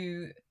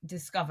to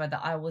discover that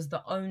I was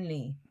the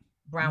only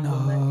brown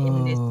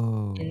woman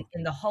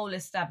in the whole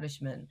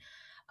establishment,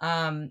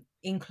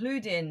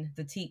 including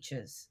the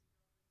teachers.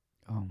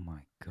 Oh my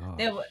God!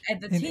 There were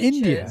the in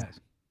teachers.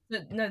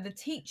 India. The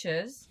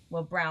teachers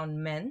were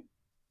brown men,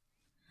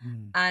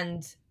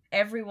 and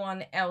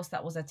everyone else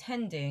that was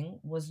attending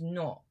was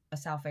not a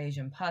South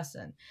Asian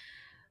person.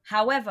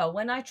 However,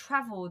 when I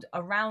traveled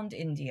around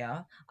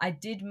India, I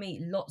did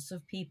meet lots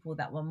of people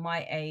that were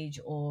my age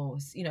or,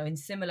 in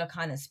similar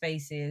kind of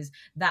spaces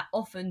that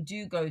often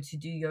do go to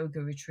do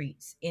yoga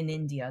retreats in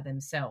India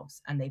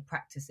themselves, and they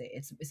practice it.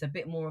 It's a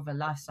bit more of a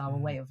lifestyle, a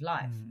way of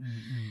life.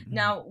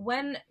 Now,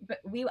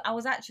 I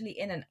was actually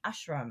in an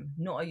ashram,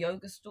 not a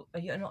yoga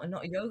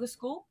not a yoga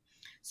school.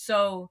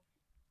 So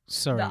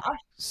Sorry, the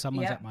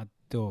someone's yeah. at my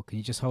door. Can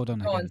you just hold on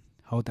Go on. again?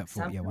 Hold that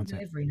thought. Sample Yeah, one sec.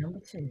 delivery number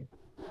 2.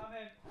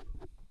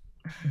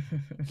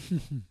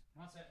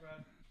 One sec, bro.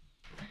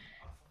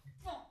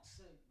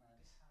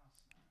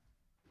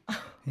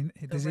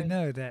 Does he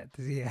know that?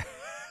 Does he?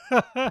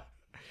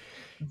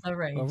 The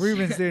rage. Well,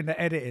 Ruben's doing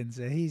the editing,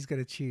 so he's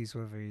going to choose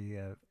whether he.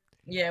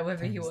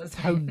 Whether he was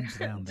tones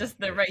down. Just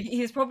the rate.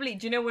 He's probably.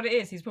 Do you know what it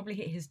is? He's probably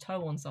hit his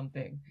toe on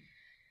something.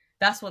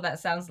 That's what that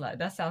sounds like.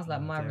 That sounds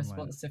like my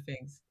response to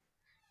things.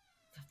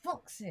 For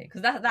fuck's sake,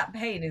 because that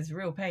pain is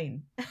real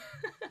pain.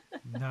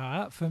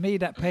 Nah, for me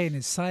that pain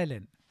is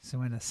silent. So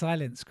when a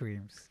silent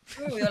screams,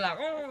 You're like,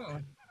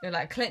 you're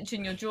like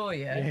clenching your jaw.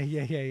 Yeah.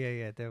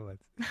 Yeah. There was.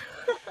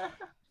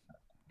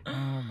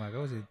 Oh my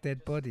God, was it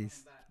dead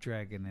bodies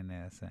dragging in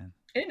there, saying?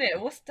 Isn't it?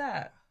 What's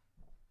that?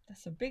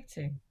 That's a big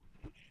thing.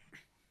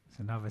 It's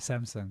another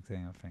Samsung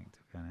thing, I think, to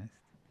be honest.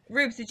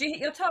 Rubes, did you hit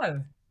your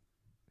toe?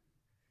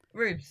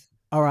 Rubes.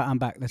 All right, I'm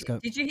back. Let's go.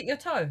 Did you hit your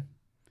toe?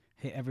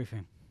 Hit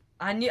everything.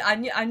 I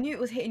knew it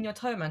was hitting your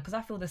toe, man, because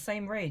I feel the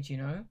same rage,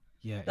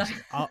 Yeah, it's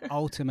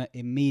ultimate,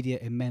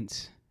 immediate,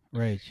 immense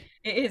rage.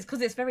 It is,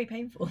 because it's very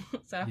painful.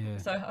 So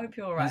I hope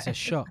you're all right. It's a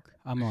shock.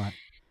 I'm all right.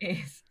 It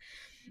is.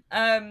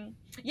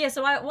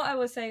 So what I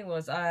was saying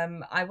was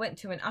I went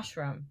to an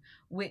ashram,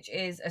 which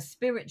is a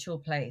spiritual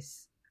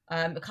place,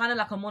 kind of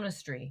like a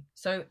monastery.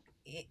 So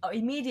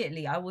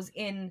immediately I was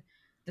in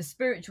the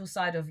spiritual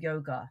side of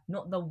yoga,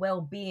 not the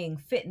well-being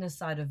fitness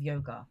side of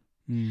yoga.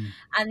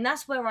 And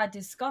that's where I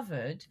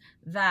discovered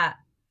that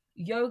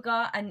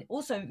yoga, and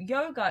also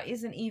yoga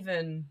isn't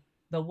even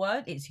the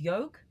word, it's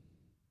yog.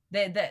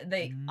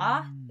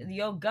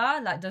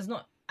 Yoga like does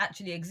not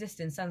actually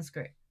exist in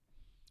Sanskrit.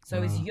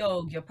 So it's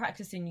yog, you're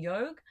practicing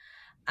yog.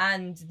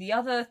 And the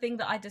other thing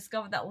that I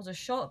discovered that was a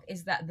shock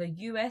is that the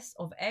US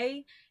of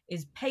A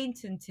has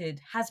patented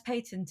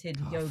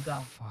yoga.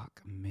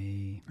 Fuck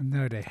me.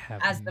 No, they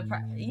haven't. As the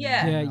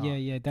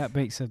Yeah. That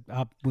makes I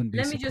wouldn't be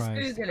Let me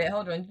surprised. just Google it.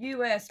 Hold on.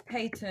 US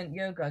patent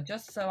yoga,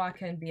 just so I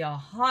can be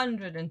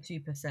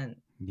 102%.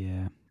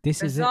 Yeah. This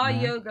is it, Bizarre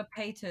man. yoga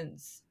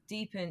patents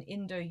deepen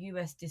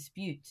Indo-US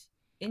dispute.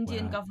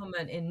 Indian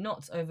government in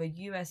knots over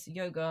US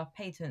yoga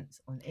patents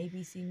on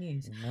ABC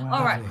News. Wow.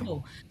 All right,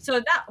 cool. So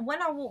that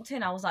when I walked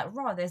in, I was like,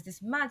 there's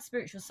this mad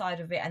spiritual side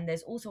of it, and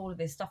there's also all of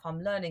this stuff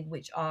I'm learning,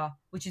 which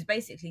is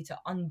basically to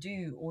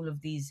undo all of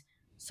these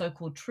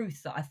so-called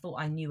truths that I thought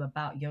I knew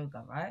about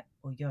yoga, right?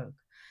 Or yoga.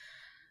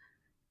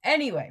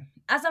 Anyway,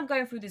 as I'm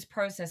going through this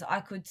process, I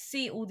could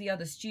see all the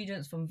other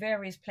students from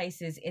various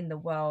places in the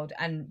world,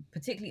 and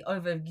particularly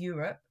over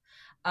Europe.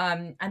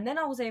 And then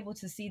I was able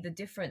to see the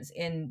difference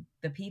in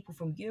the people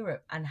from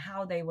Europe and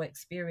how they were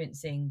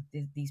experiencing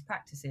these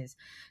practices.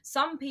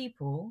 Some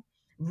people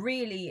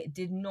really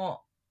did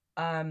not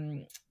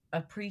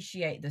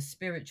appreciate the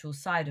spiritual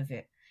side of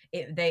it.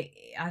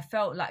 I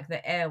felt like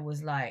the air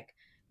was like,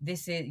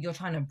 you're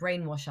trying to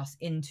brainwash us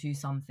into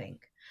something.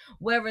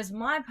 Whereas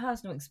my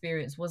personal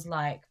experience was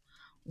like,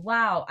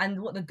 wow.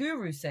 And what the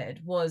guru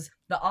said was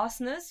the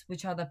asanas,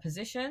 which are the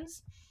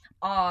positions,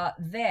 are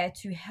there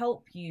to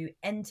help you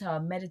enter a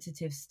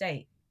meditative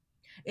state.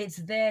 It's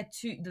there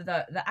to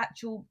the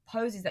actual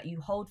poses that you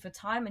hold for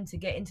time and to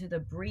get into the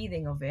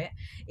breathing of it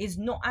is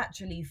not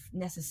actually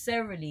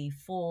necessarily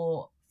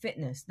for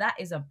fitness. That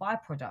is a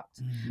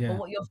byproduct. But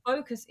what your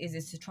focus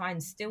is to try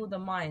and still the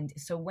mind,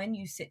 so when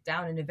you sit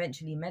down and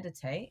eventually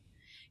meditate,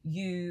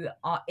 you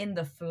are in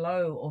the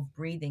flow of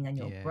breathing and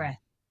your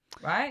breath,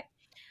 right?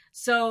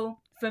 So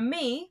for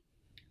me,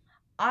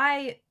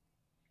 I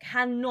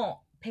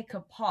cannot pick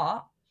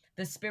apart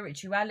the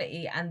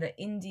spirituality and the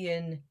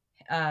Indian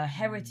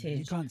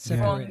heritage from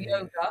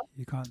yoga.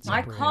 You can't.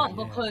 I can't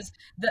because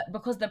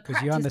the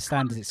practice you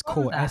understand its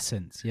core that.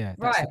 essence. Yeah,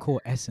 that's the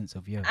core essence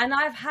of yoga. And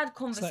I've had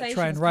conversations. It's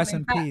like trying rice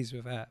and peas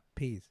without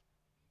peas.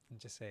 I'm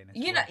just saying.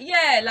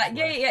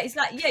 It's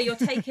like you're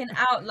taking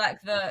out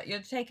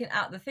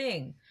the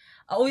thing.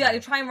 Oh yeah,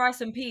 you're trying rice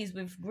and peas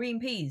with green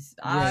peas.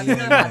 And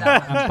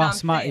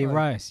basmati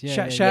rice.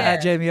 Shout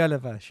out Jamie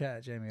Oliver.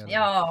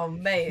 Oh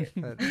mate,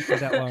 for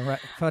that one, right?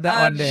 For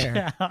that one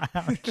there.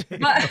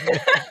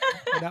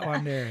 That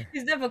one there.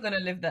 He's never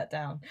gonna live that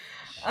down.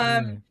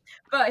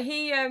 But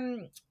he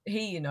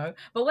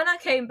but when I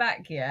came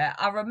back here,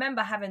 I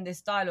remember having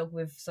this dialogue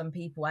with some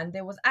people, and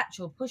there was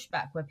actual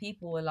pushback where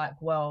people were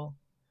like, well,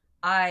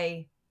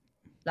 I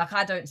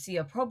don't see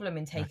a problem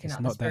in taking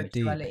out the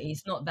spirituality.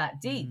 It's not that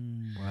deep.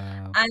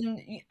 Wow.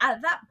 And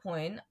at that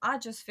point, I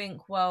just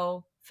think,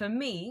 well, for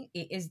me,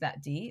 it is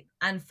that deep.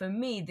 And for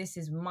me, this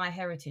is my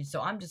heritage. So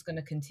I'm just going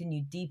to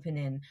continue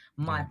deepening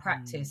my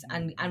practice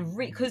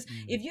because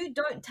if you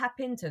don't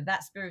tap into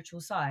that spiritual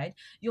side,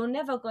 you're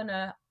never going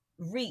to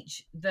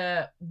reach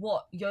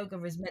what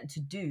yoga is meant to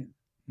do.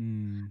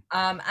 Mm.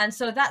 And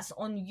so that's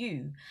on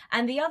you.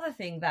 And the other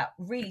thing that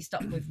really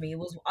stuck with me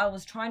was I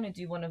was trying to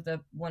do one of the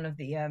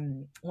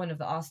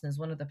asanas,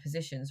 one of the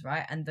positions,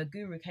 right? And the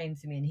guru came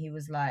to me and he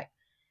was like,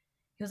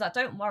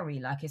 don't worry,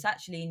 like it's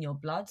actually in your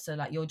blood, so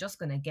like you're just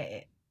gonna get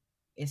it.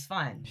 It's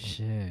fine.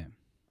 Shit.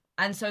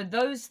 And so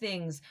those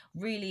things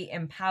really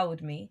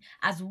empowered me,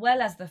 as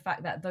well as the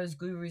fact that those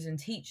gurus and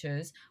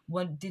teachers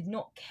did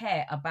not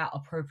care about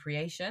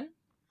appropriation.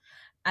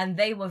 And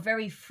they were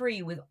very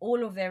free with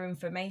all of their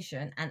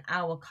information and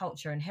our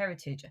culture and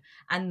heritage.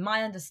 And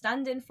my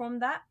understanding from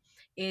that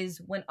is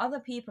when other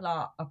people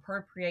are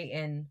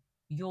appropriating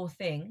your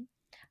thing,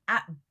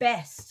 at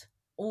best,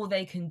 all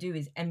they can do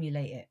is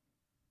emulate it.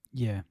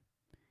 Yeah.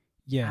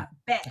 Yeah. At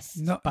best.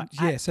 Not, But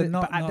yeah, at so the,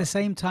 not, but at not the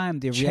same time,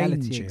 the change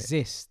reality it.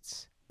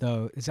 exists,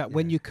 though, is that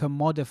when Yeah. you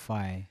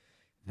commodify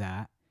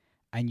that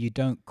and you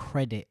don't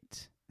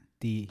credit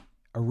the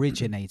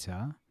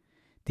originator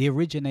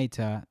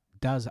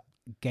does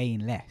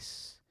gain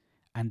less.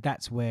 And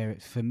that's where,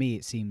 for me,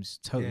 it seems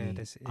totally,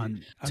 that's it.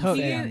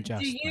 totally Unfair.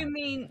 unjust. Do you man.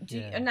 mean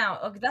Yeah.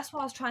 now? That's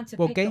why I was trying to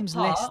Well, pick gains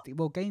apart less.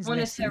 Well, gains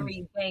less.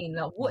 monetary gain.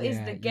 Like, what is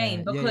the gain?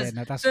 Yeah, Because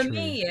no, that's for true.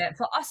 me,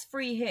 for us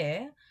three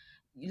here,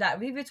 like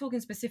we were talking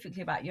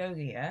specifically about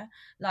yoga, yeah,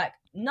 like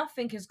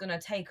nothing is gonna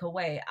take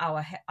away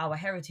our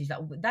heritage. Like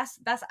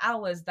that's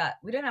ours. That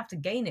we don't have to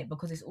gain it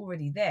because it's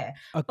already there.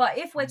 But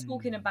if we're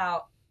talking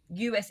about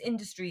US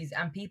industries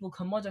and people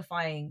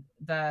commodifying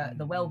the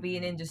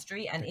well-being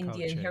industry and The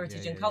Indian culture,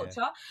 heritage yeah, and yeah, yeah.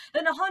 culture,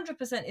 then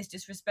 100% is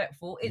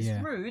disrespectful. It's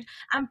Yeah. rude.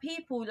 And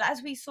people,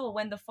 as we saw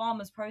when the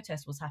farmers'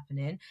 protest was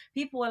happening,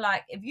 people were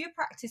like, if you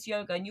practice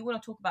yoga and you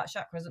want to talk about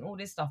chakras and all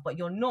this stuff, but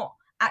you're not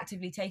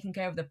actively taking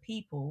care of the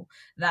people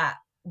that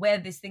where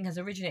this thing has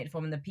originated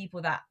from and the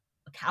people that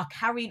are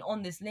carrying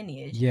on this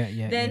lineage,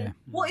 then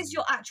what is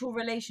your actual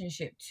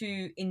relationship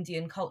to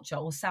Indian culture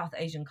or South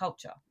Asian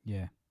culture?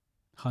 Yeah,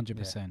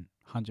 100%,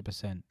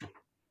 100%.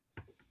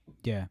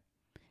 Yeah,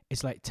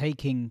 it's like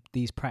taking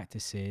these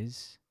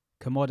practices,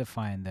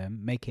 commodifying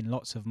them, making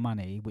lots of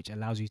money, which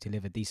allows you to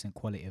live a decent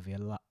quality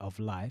of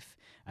life,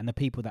 and the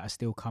people that are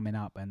still coming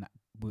up and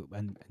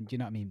you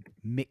know what I mean,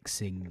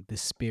 mixing the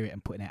spirit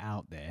and putting it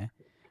out there,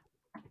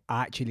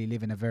 are actually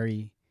living a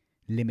very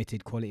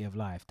limited quality of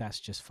life. That's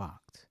just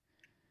fucked.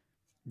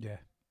 Yeah.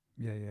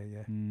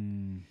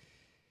 Mm.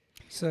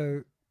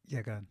 So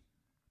yeah, go on.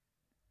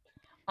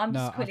 I'm No,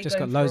 just I've quickly just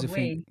going got for loads a of wee.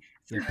 things.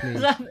 Yeah,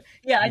 please. I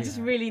Please. just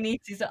really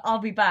need to, so I'll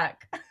be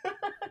back.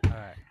 All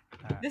right.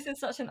 This is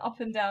such an up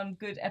and down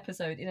good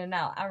episode, in and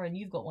out. Aaron,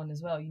 you've got one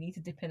as well. You need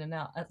to dip in and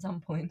out at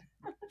some point.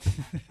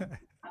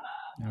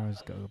 I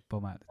was got to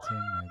bomb out the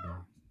thing, maybe.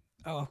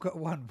 Oh, I've got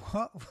one.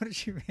 What? What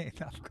did you mean?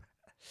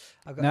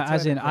 I've got No, a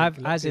as in toilet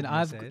break I've locked in,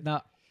 you said?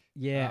 no,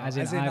 yeah, Oh, as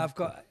in I've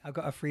got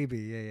a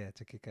freebie. Yeah,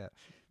 to kick out.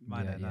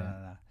 Mine,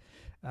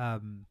 no.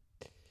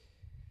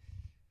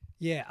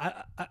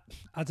 Yeah,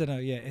 I don't know.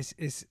 Yeah,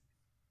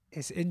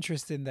 it's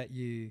interesting that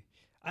you.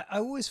 I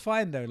always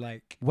find though,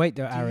 like, wait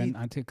though, Aaron,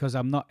 until because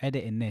I'm not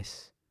editing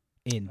this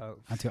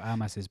until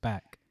Almas is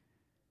back.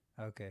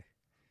 Okay.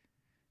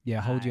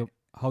 Yeah, hold your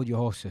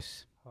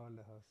horses. Hold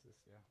the horses.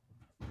 Yeah.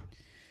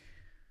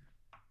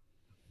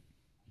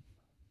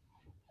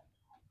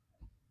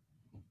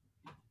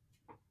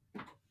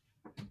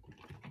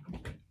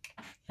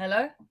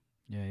 Hello?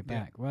 Yeah, you're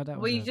back. Well, that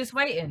Were was you just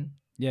waiting?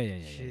 Yeah.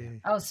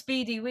 Oh,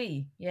 speedy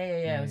wee. Yeah,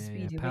 it was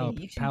speedy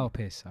wee. Power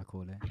piss, I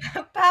call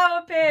it.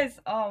 Power piss.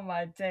 Oh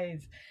my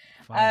days.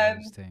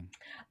 Thing.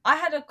 I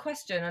had a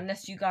question,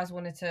 unless you guys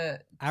wanted to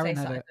say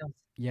something else.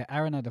 Yeah,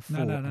 Aaron had a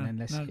thought, and then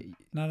let's. No.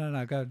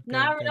 Go. No,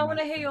 Aaron, I want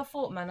to hear your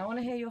thought, man. I want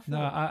to hear your thought. No,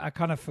 I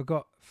kind of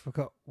forgot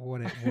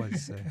what it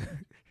was. So.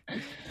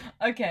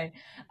 Okay.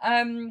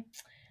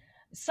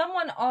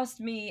 Someone asked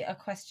me a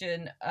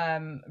question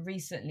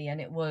recently,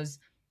 and it was,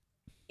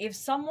 if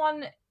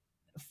someone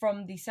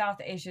from the South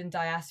Asian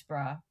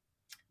diaspora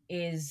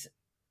is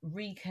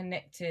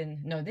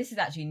reconnecting, no, this is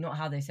actually not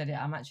how they said it.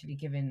 I'm actually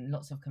giving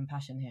lots of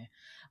compassion here.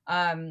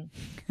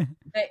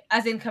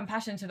 As in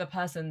compassion to the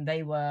person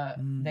they were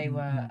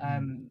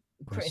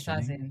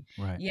criticizing.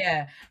 Right.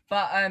 Yeah.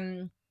 But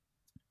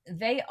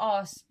they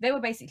were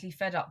basically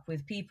fed up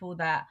with people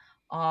that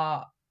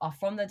are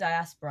from the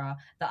diaspora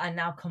that are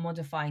now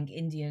commodifying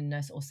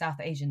Indianness or South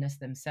Asianness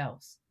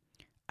themselves.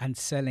 And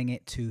selling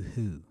it to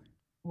who?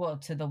 Well,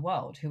 to the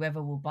world,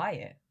 whoever will buy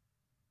it.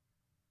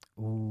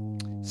 Ooh.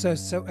 So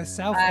a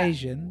South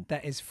Asian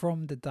that is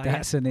from the diaspora.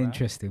 That's an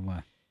interesting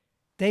one.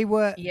 They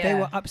were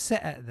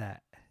upset at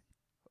that.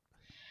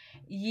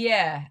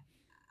 Yeah.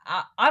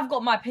 I've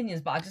got my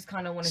opinions, but I just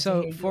kind of want to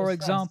hear yours for first.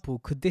 example,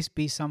 could this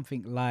be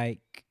something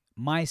like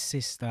my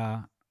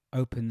sister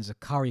opens a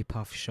curry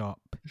puff shop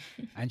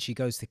and she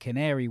goes to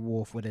Canary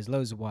Wharf where there's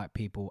loads of white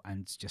people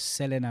and just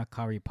selling her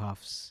curry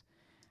puffs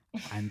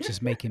and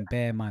just making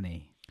bare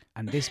money,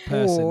 and this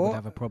person would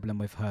have a problem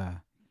with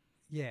her?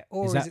 Yeah,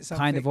 or is that it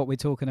kind of what we're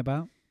talking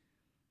about?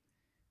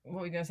 What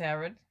were you going to say,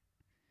 Aaron?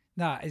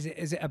 No, is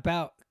it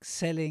about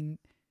selling?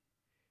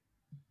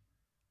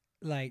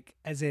 like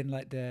as in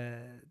like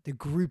the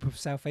group of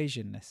South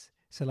Asianness.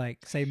 So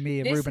like say me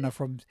and This Ruben are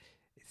from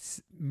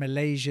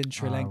Malaysian,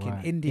 Sri Lankan,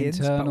 Right. Indians,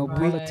 Internal but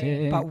we,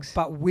 politics.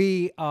 but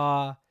we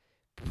are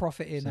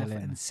profiting off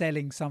Selling. and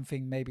selling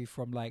something maybe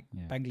from like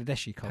Yeah.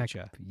 Bangladeshi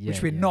culture, yeah,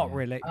 which we're yeah, not yeah.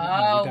 really. Oh,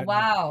 we don't know.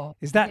 wow.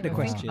 Is I that didn't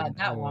the even think question? about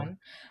that or- one.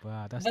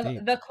 Wow, that's The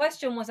deep. the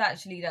question was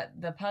actually that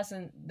the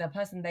person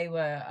they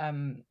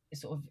were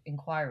sort of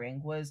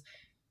inquiring was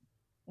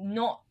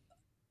not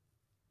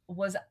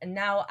was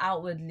now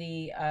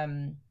outwardly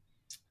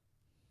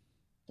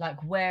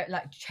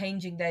like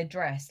changing their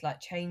dress, like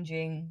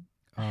changing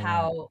All right.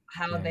 how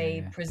Yeah, they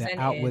yeah. The presented.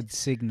 outward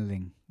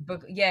signaling.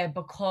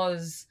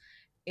 Because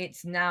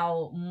it's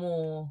now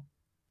more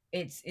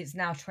it's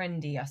now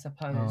trendy, I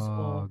suppose.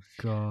 Oh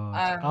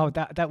God. Oh,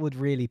 that would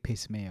really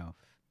piss me off.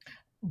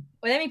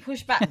 Let me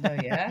push back though,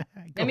 yeah.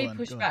 Let me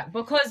push Go on. back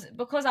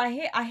because I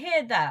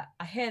hear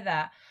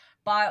that,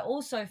 but I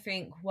also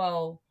think,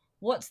 well,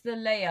 what's the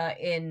layer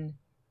in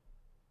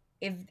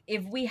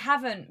if we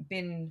haven't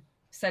been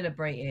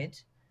celebrated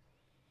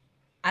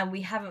and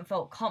we haven't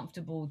felt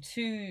comfortable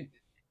to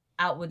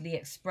outwardly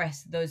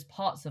express those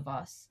parts of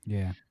us,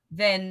 Yeah.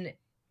 then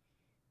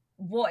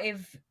what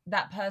if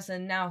that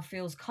person now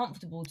feels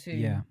comfortable to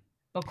Yeah.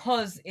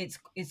 because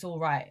it's all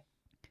right,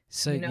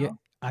 So you know? yeah,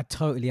 I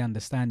totally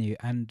understand you.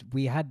 And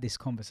we had this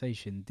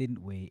conversation,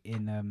 didn't we?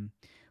 In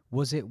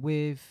was it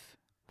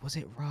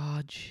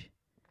Raj?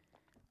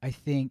 I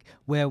think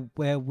where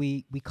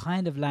we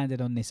kind of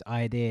landed on this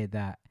idea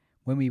that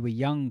when we were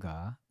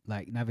younger,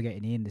 like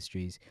navigating the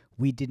industries,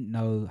 we didn't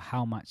know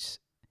how much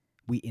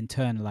we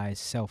internalize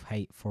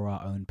self-hate for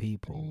our own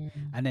people.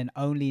 And then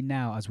only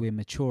now as we're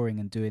maturing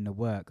and doing the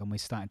work and we're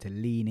starting to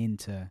lean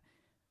into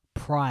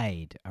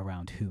pride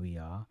around who we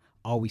are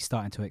we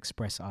starting to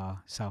express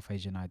our South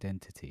Asian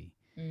identity?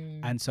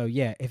 And so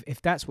yeah,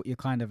 if that's what you're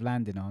kind of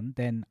landing on,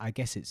 then I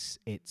guess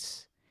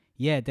it's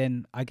yeah,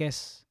 then I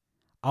guess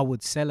I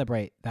would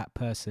celebrate that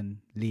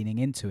person leaning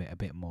into it a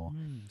bit more.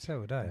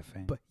 So would I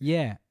think. But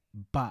yeah,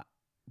 but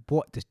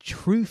what the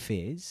truth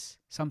is,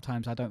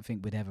 sometimes I don't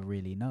think we'd ever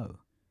really know.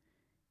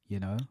 You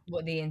know?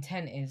 What the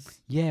intent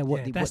is. Yeah, what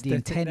Yeah, the what the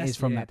intent is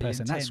from that the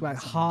person. That's intent, why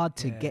isn't it? hard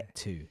to Yeah. get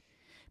to.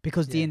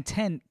 Because the Yeah.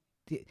 intent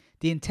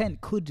the intent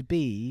could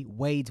be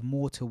weighed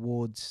more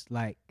towards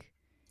like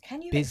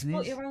Can you business.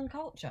 exploit your own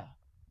culture?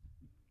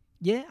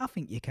 Yeah, I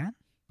think you can.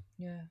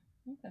 Yeah.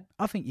 Okay.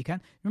 I think you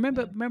can.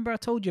 Remember Yeah. remember I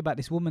told you about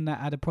this woman that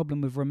had a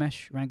problem with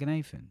Ramesh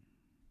Ranganathan?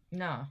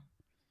 No.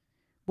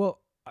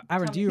 Well,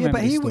 Aaron, Tell do me. you Yeah, remember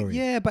but this he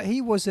story? but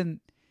he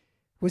wasn't.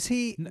 Was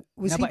he? No,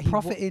 Was no, he but he wa-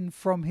 profiting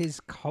from his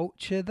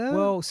culture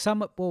though?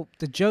 Well,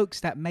 the jokes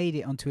that made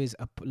it onto his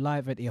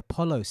live at the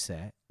Apollo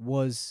set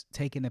was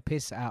taking a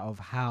piss out of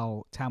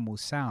how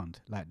Tamils sound,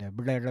 like the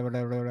blah, blah,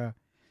 blah, blah, blah.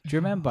 Do you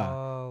remember?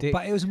 Oh, The-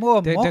 but it was more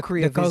a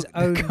mockery of his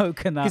own the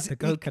coconut, 'cause the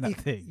coconut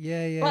thing.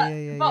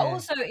 Yeah, But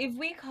also, if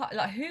we can't,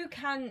 like, who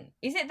can?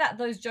 Is it that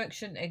those jokes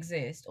shouldn't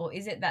exist, or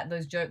is it that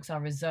those jokes are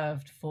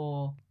reserved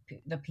for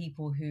the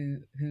people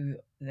who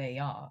they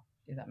are?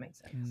 If that makes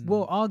sense.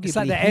 Well, It's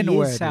like arguably the he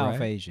N-word, is South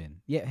right?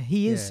 Asian. Yeah,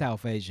 he is Yeah.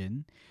 South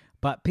Asian,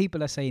 but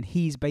people are saying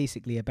he's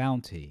basically a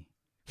bounty,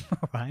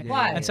 right?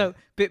 Why? And so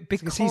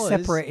Because he's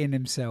separating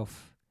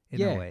himself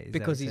in a way. Is that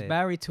because what he's you're saying?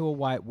 married to a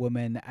white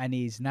woman and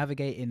he's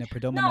navigating a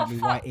predominantly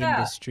fuck white that.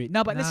 industry.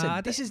 No, but Nah, listen,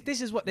 I this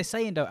is what they're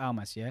saying though,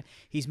 Almas. Yeah,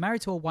 he's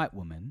married to a white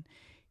woman.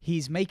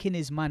 He's making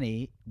his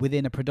money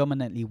within a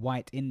predominantly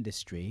white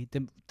industry.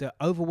 The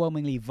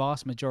overwhelmingly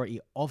vast majority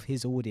of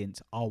his audience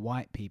are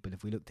white people.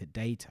 If we looked at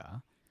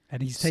data.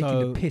 And he's taking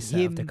So the piss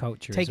out of the him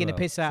culture. taking as well.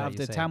 the piss Is that out what of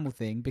you're the saying? Tamil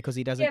thing because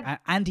he doesn't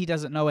and he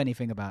doesn't know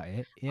anything about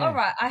it. Yeah. All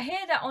right, I hear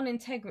that on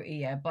integrity,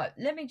 yeah, but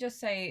let me just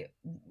say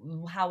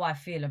how I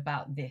feel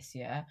about this,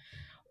 yeah.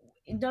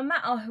 No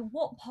matter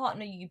what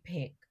partner you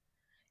pick,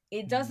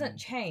 it doesn't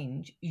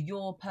change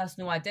your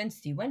personal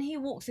identity. When he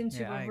walks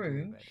into Yeah, I a agree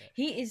room, with that.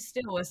 he is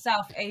still a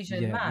South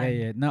Asian Yeah, man.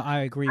 yeah. No, I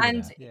agree with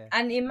And that. Yeah.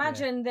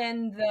 imagine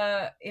then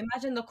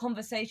the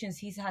conversations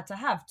he's had to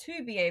have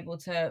to be able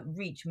to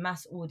reach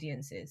mass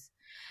audiences.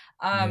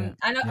 And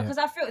because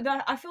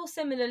I feel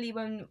similarly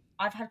when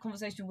I've had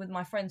conversations with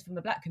my friends from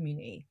the Black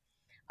community,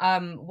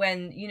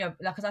 when like,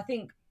 because I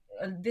think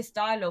this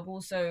dialogue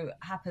also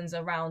happens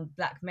around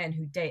Black men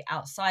who date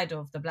outside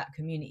of the Black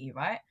community,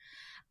 right?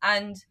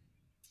 And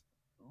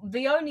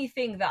the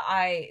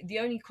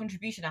only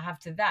contribution I have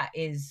to that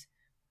is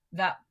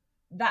that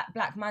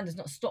Black man does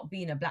not stop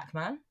being a Black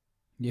man.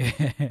 Yeah,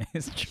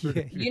 it's true.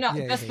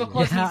 Just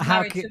because he's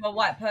married to a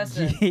white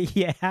person.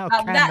 Yeah, how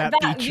can that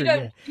be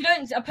true? You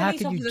don't. A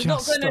police can you officer's not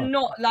just going to stop?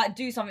 not like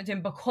do something to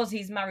him because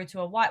he's married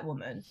to a white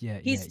woman.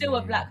 He's still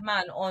a Black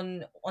man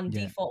on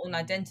default, on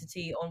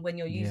identity, on when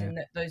you're using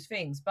those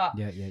things. But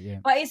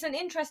but it's an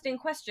interesting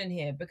question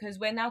here because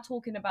we're now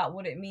talking about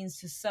what it means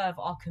to serve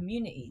our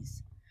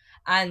communities,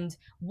 and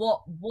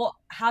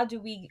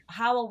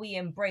how are we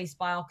embraced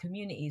by our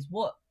communities?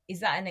 What is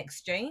that an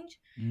exchange?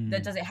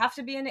 Does it have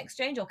to be an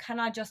exchange, or can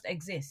I just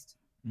exist?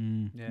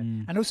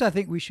 And also I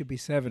think we should be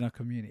serving our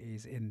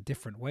communities in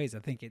different ways. I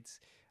think it's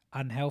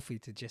unhealthy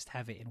to just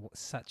have it in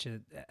such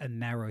a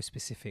narrow,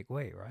 specific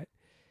way, right?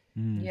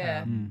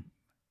 Yeah.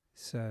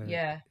 So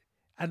Yeah.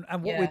 and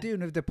what we're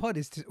doing with the pod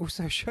is to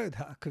also show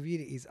that our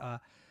communities are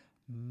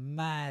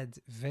mad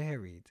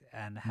varied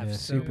and have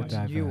so super much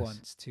diverse.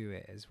 nuance to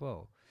it as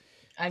well.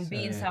 And So,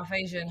 being South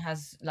Asian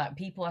has, like,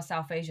 people are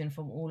South Asian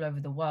from all over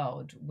the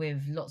world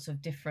with lots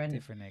of different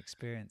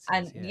experiences.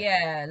 and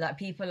like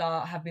people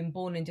have been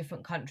born in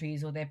different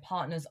countries, or their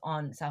partners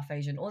aren't South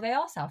Asian, or they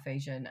are South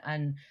Asian,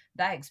 and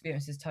that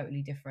experience is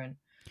totally different.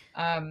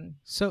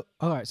 So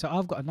all right, so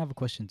I've got another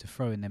question to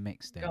throw in the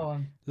mix then. Go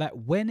on. Like,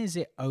 when is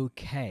it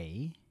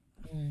okay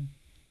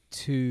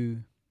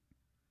to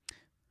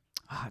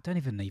I don't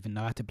even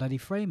know how to bloody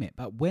frame it,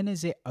 but when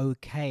is it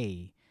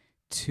okay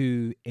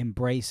to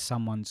embrace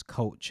someone's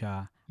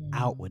culture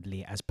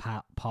outwardly as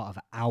part of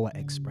our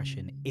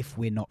expression if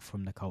we're not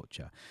from the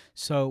culture?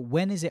 So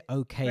when is it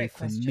okay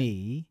for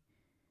me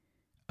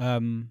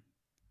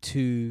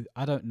to,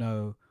 I don't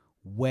know,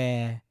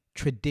 wear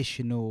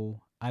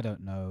traditional, I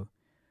don't know,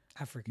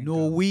 African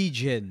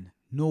Norwegian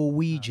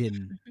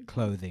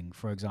clothing,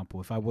 for example,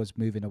 if I was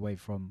moving away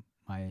from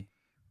my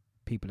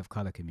people of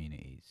color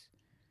communities?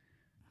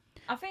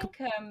 I think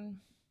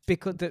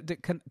because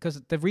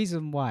the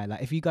reason why,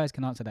 like, if you guys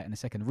can answer that in a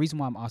second, the reason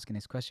why I'm asking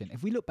this question,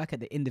 if we look back at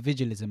the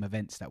individualism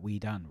events that we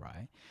done,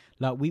 right,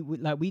 like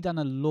we done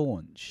a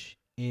launch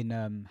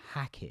in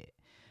Hackett,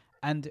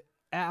 and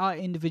at our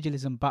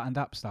individualism buttoned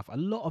up stuff, a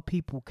lot of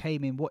people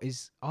came in what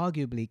is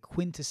arguably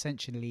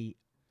quintessentially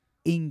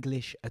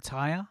English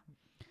attire.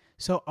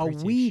 So are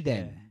British, we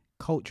then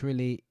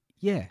culturally,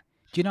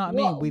 do you know what I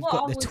mean? We've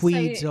got the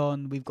tweeds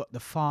on, we've got the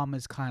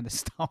farmers kind of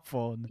stuff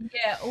on.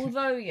 Yeah,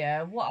 although,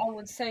 what I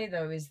would say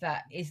though is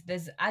that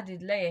there's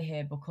added layer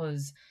here,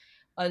 because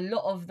a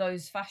lot of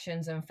those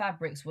fashions and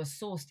fabrics were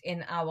sourced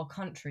in our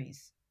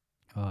countries.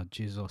 Oh,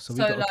 Jesus. So we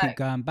got to keep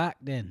going back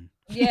then.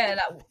 Yeah,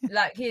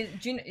 like here,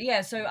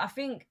 so I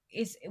think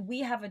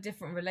we have a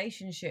different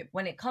relationship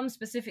when it comes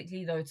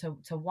specifically though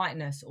to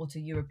whiteness or to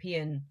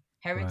European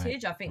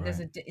heritage. I think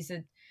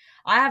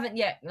I haven't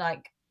yet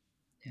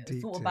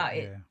thought about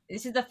it.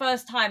 This is the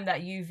first time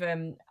that you've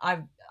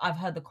I've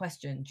heard the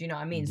question. Do you know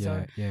what I mean?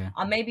 So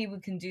maybe we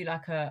can do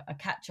like a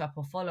catch up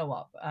or follow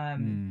up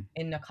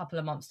in a couple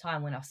of months'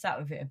 time when I've sat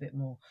with it a bit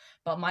more.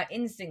 But my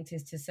instinct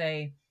is to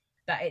say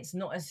that it's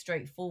not as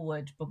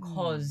straightforward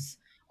because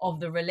of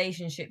the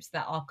relationships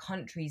that our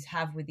countries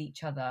have with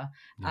each other,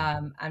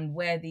 and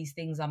where these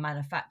things are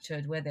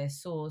manufactured, where they're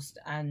sourced,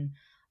 and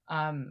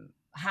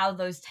how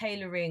those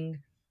tailoring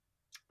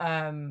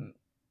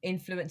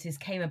influences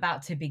came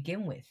about to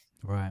begin with.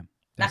 Right.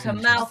 Like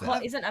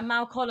isn't a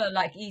Mao collar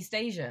like East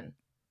Asian?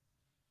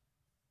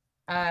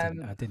 I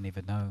didn't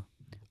even know.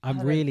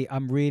 I'm really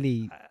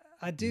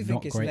I do not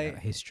think it's great late. at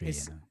history.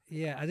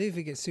 Yeah, I do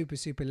think it's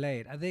super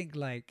late. I think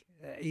like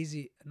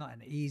not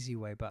an easy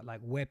way, but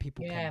like where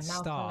people can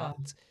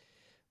start.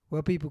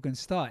 Where people can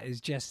start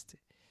is just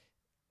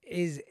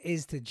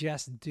is to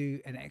just do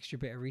an extra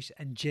bit of research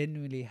and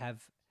genuinely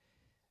have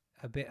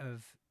a bit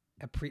of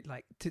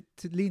to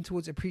lean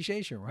towards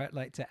appreciation, right?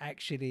 Like to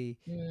actually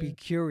be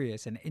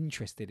curious and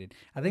interested in.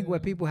 I think where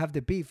people have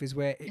the beef is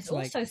where it's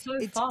like also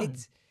so fun.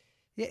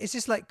 It's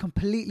just like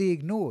completely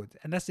ignored,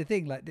 and that's the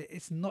thing. Like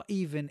it's not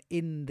even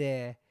in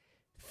their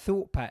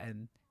thought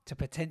pattern to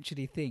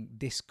potentially think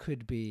this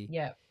could be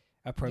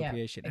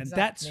appropriation, and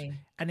exactly.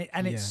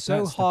 it's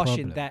so harsh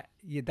in that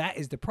that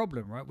is the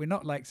problem, right? We're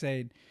not like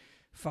saying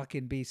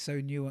fucking be so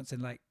nuanced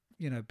and like,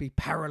 you know, be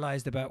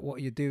paralyzed about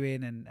what you're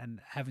doing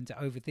and having to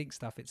overthink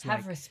stuff. It's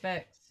have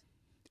respect.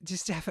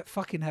 Just to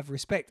have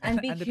respect and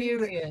be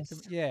curious.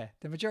 The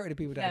majority of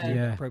the people that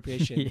do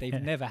appropriation,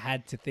 they've never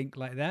had to think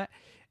like that,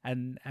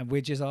 and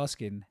we're just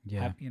asking,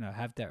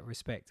 have that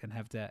respect and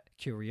have that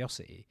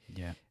curiosity.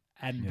 Yeah,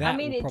 and that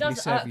will probably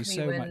serve you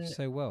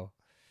so well.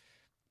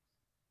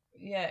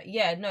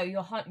 No,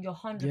 you're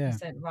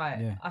 100% right.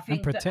 Yeah. I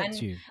think and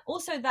protect you.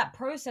 Also, that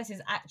process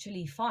is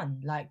actually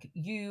fun. Like,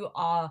 you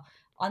are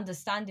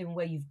understanding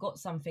where you've got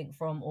something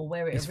from or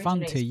where it's originates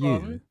fun to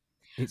from. You.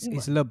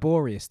 It's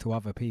laborious to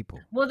other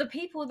people. Well, the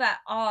people that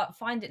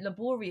find it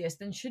laborious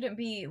then shouldn't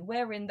be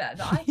wearing the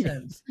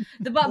items.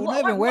 Not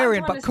even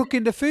wearing, but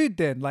cooking the food.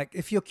 Then, like,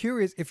 if you're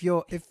curious,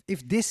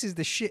 if this is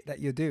the shit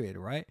that you're doing,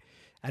 right,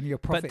 and you're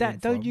profiting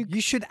from,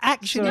 you should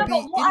actually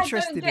be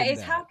interested in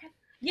that.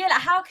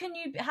 How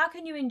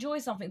can you enjoy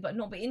something but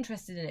not be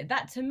interested in it?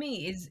 That to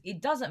me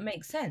it doesn't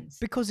make sense.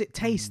 Because it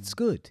tastes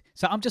good.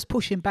 So I'm just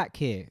pushing back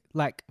here,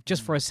 like,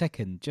 just for a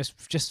second,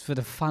 just for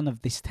the fun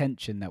of this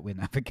tension that we're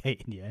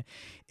navigating. Yeah,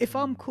 if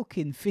I'm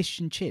cooking fish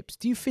and chips,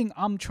 do you think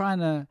I'm trying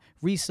to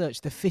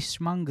research the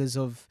fishmongers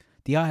of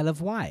the Isle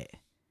of Wight?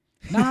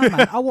 No,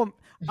 man. I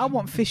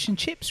want fish and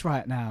chips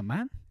right now,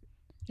 man.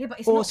 Yeah, but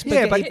it's or not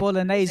spaghetti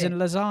bolagnese and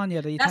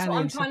lasagna. The That's Italian what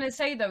I'm trying to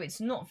say, though. It's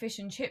not fish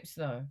and chips,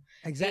 though.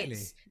 Exactly.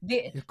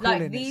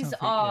 These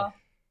are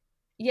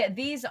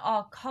these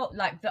are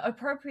like the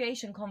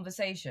appropriation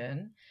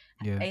conversation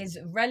Yeah. is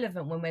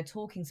relevant when we're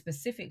talking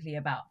specifically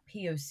about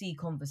POC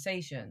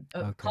conversation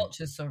Okay.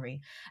 cultures,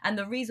 sorry. And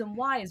the reason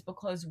why is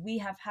because we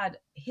have had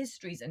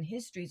histories and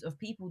histories of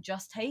people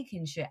just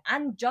taking shit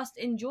and just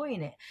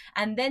enjoying it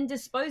and then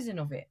disposing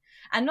of it.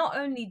 And not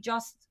only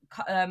just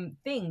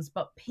things,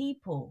 but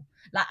people.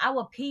 Like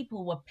our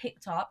people were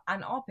picked up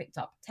and are picked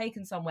up,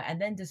 taken somewhere and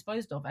then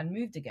disposed of and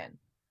moved again.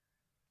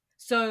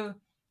 So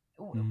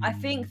I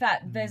think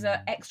that there's an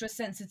extra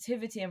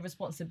sensitivity and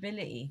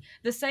responsibility.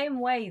 The same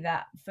way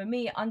that for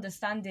me,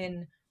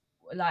 understanding,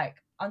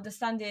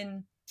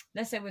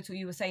 let's say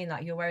you were saying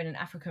like you're wearing an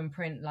African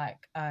print,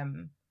 like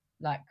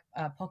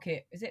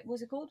pocket. Is it?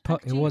 What's it called?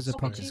 It was a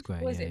Pocket pocket chief.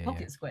 square. What is Yeah, it? yeah, yeah.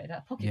 Pocket square.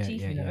 That pocket Yeah,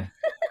 chief, yeah, you know. yeah.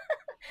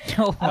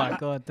 Oh my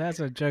god, that's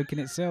a joke in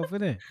itself,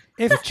 isn't it?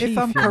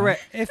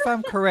 If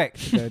I'm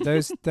correct though,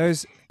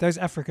 those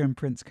African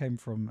prints came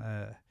from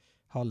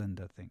Holland,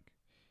 I think.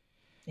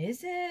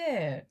 Is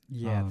it?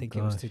 Yeah, Oh, I think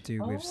it was to gosh.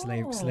 do with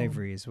Oh.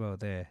 slavery as well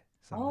there.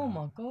 Oh somehow.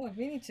 my god,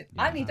 we need to.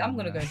 Yeah, I'm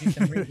gonna go do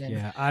some reading.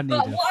 Yeah, I need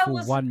But a what I full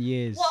was 1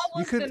 year's. what I You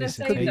was could gonna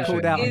say could be though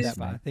called out on is that,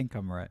 but I think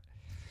I'm right.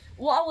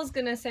 what I was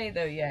gonna say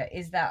though, yeah,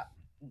 is that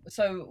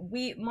so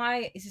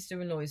my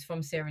sister-in-law is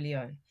from Sierra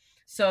Leone.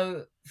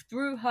 So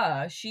through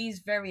her, she's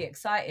very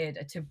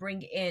excited to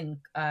bring in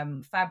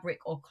fabric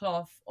or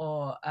cloth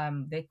or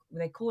they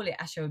call it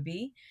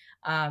ashobi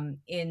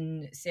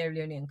in Sierra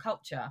Leonean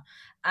culture.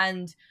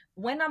 And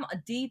when I'm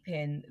deep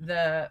in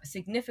the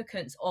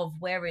significance of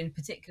wearing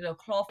particular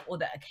cloth or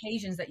the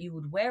occasions that you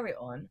would wear it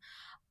on,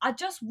 I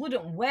just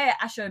wouldn't wear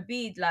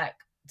ashobi like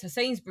to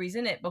Sainsbury's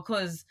in it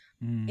because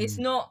it's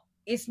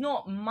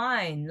not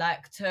mine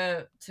like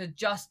to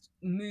just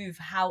move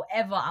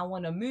however I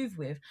want to move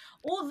with.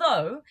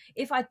 Although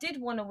if I did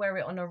want to wear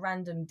it on a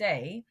random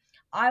day,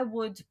 I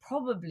would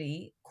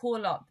probably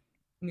call up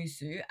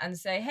Musu and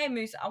say, hey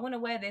Musu, I want to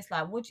wear this,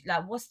 like what's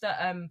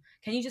the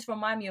can you just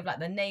remind me of like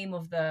the name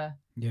of the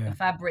Yeah,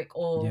 fabric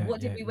or yeah, what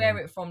did yeah, we yeah, wear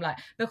it from, like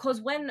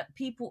because when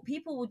people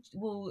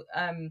will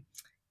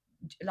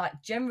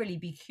like generally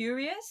be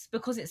curious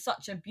because it's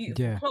such a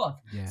beautiful yeah,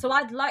 cloth. yeah, So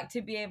I'd like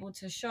to be able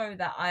to show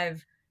that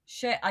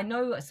I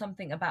know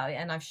something about it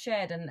and I've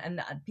shared and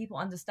that people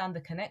understand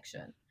the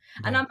connection.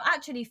 And yeah, I'm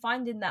actually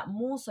finding that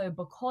more so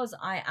because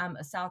I am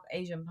a South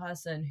Asian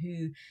person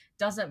who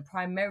doesn't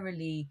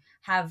primarily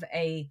have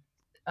a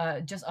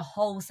just a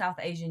whole South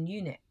Asian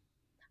unit.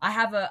 I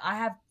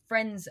have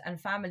friends and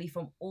family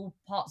from all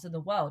parts of the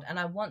world and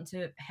I want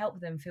to help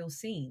them feel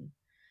seen.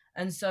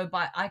 And so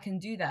I can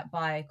do that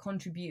by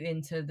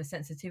contributing to the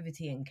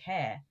sensitivity and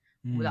care,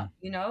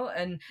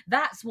 and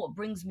that's what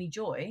brings me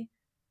joy,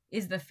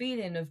 is the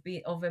feeling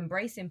of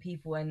embracing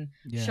people and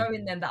yeah,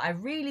 showing them that I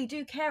really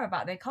do care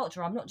about their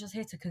culture. I'm not just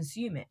here to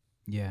consume it.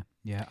 yeah,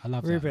 yeah. I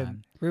love that, Ruben,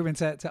 man. Ruben,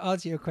 to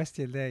answer your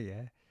question there,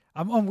 yeah,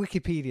 I'm on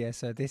Wikipedia,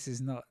 so this is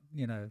not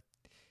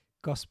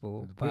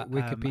gospel, but I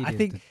Wikipedia is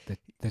think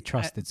the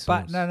trusted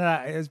but source.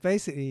 no, it was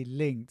basically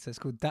linked. So it's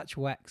called Dutch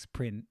wax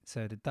print.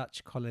 So the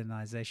Dutch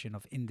colonization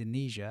of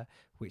Indonesia,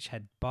 which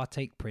had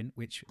batik print,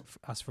 which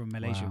us from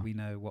Malaysia, Wow. we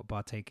know what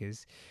batik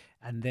is.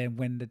 And then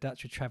when the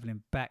Dutch were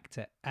traveling back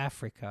to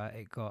Africa,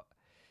 it got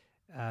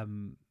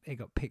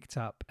picked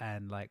up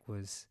and like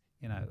was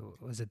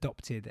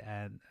adopted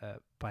and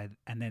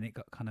and then it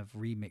got kind of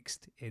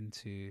remixed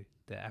into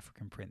the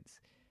African prints.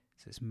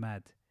 So it's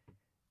mad,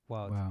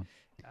 wild. Wow.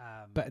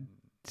 But Um,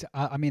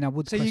 I mean, I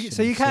would. so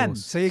question you the can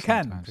source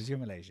sometimes. because you're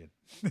Malaysian.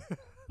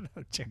 No,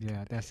 joking.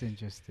 Yeah, that's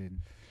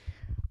interesting.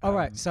 All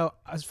right. So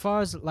as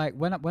far as like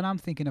when I'm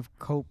thinking of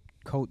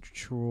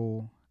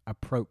cultural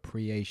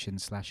appropriation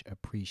 /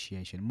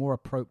 appreciation, more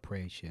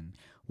appropriation,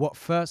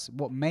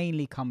 what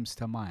mainly comes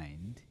to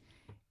mind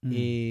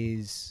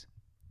is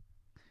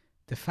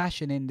the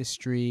fashion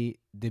industry,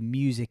 the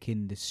music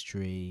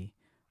industry,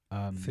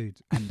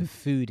 Food. and the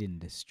food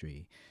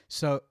industry.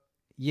 So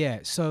yeah,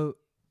 so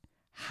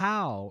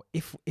how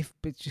if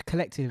just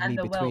collectively And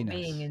the between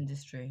well-being us?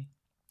 industry.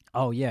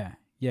 Oh yeah,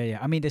 yeah, yeah.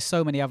 I mean, there's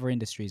so many other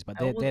industries, but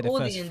they're the All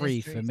the first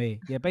three for industries, me.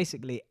 Yeah,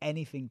 basically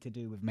anything to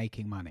do with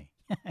making money.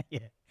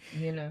 Yeah.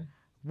 you know.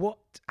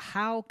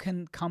 How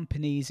can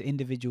companies,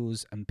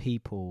 individuals, and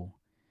people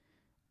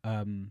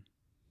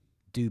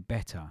do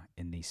better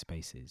in these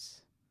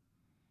spaces?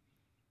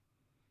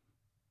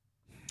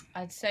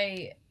 I'll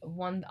say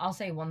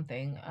one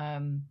thing.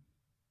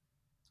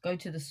 Go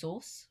to the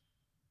source.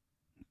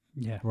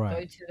 Yeah.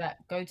 Right.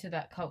 Go to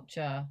that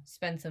culture,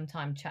 spend some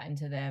time chatting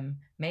to them,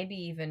 maybe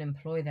even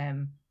employ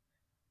them.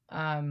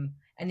 And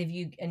if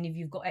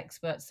you've got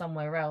experts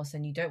somewhere else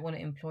and you don't want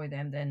to employ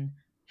them, then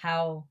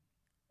how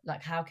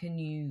can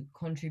you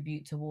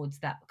contribute towards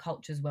that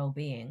culture's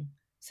well-being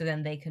so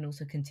then they can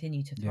also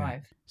continue to Yeah.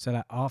 thrive? So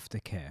that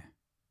aftercare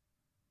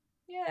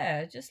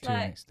Yeah, just to an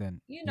like,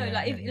 extent. like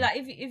Yeah, yeah,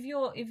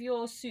 if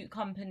your suit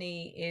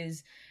company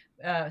is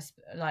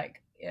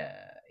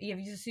if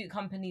your suit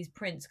company's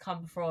prints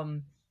come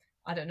from,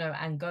 I don't know,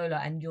 Angola,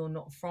 and you're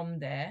not from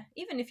there,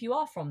 even if you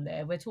are from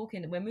there,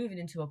 we're moving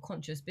into a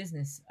conscious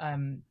business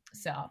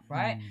set up,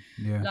 right?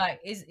 Yeah. Like,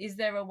 is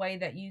there a way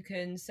that you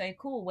can say,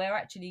 cool, we're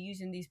actually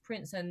using these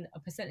prints and a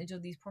percentage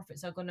of these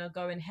profits are gonna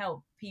go and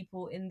help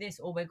people in this,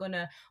 or we're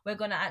gonna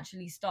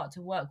actually start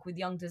to work with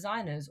young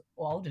designers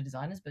or older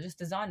designers, but just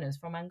designers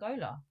from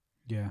Angola.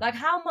 Yeah. Like,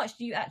 how much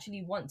do you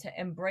actually want to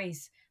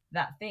embrace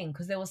that thing?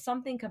 Because there was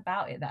something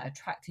about it that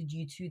attracted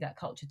you to that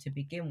culture to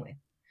begin with.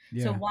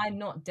 Yeah. So why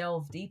not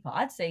delve deeper?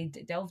 I'd say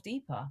delve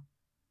deeper.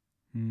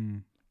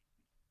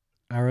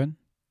 Aaron?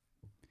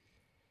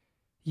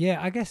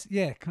 Yeah, I guess,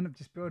 yeah, kind of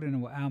just building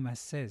on what Almas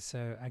says.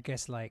 So I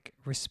guess like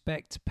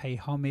respect, pay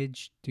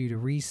homage, do the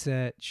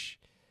research,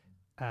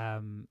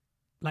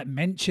 like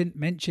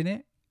mention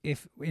it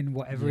if in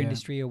whatever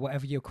industry or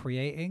whatever you're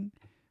creating,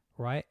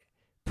 right?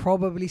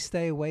 Probably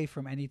stay away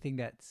from anything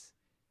that's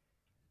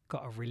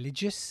got a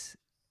religious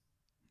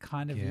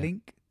kind of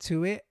link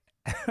to it,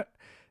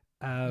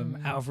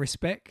 out of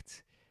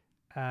respect.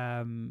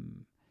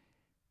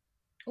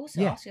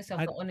 Also, ask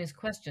yourself the honest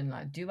question,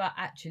 like, do I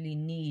actually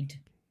need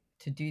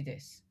to do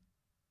this?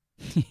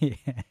 Yeah.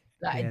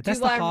 Like, that's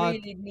do I hard,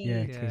 really need?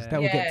 Yeah, because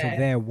that will get to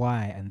their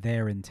why and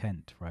their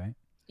intent, right?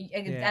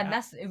 And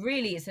that's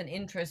really, it's an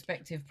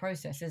introspective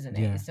process, isn't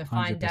it? Yeah, It's to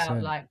find out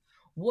 100%. like,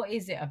 what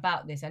is it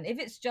about this? And if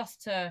it's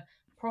just to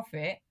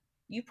profit,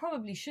 you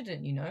probably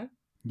shouldn't, you know?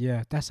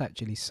 Yeah, that's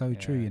actually so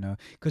true, you know,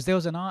 because there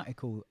was an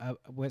article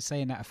we're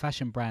saying that a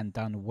fashion brand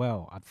done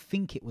well, I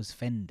think it was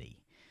Fendi,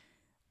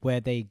 where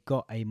they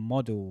got a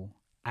model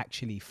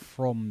actually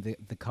from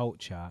the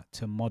culture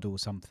to model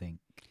something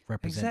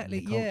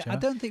representing the culture. I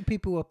don't think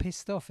people were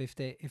pissed off if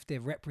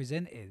they're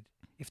represented,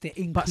 if they're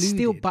included. But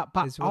still, but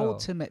as well.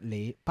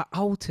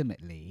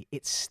 ultimately,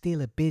 it's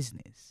still a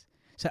business.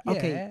 So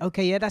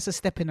okay, that's a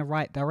step in the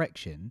right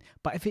direction.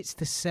 But if it's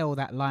to sell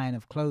that line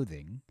of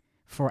clothing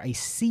for a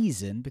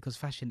season, because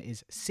fashion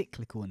is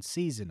cyclical and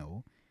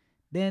seasonal,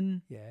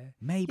 then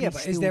maybe. Yeah,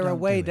 but is there a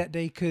way that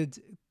they could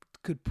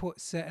put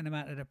certain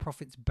amount of the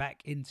profits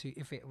back into,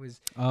 if it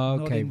was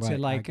not into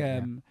like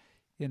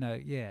you know,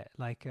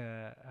 like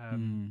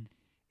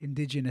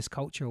indigenous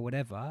culture or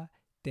whatever,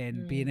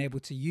 then being able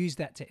to use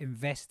that to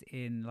invest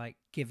in like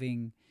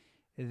giving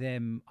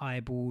them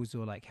eyeballs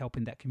or like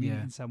helping that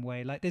community in some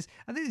way. Like this,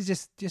 I think it's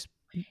just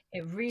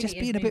it really just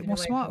is being a bit more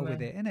away smarter from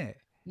with it, isn't it?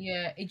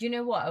 Yeah, do you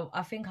know what?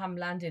 I think I'm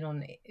landing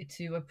on it.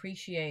 To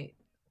appreciate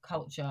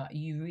culture,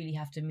 you really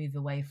have to move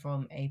away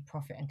from a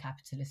profit and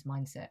capitalist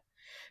mindset.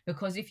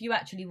 Because if you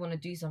actually want to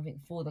do something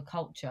for the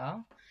culture,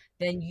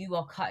 then you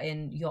are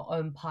cutting your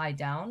own pie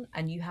down,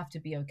 and you have to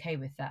be okay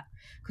with that.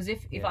 Because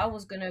if I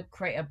was going to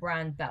create a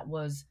brand that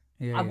was,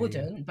 I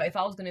wouldn't, but if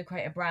I was going to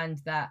create a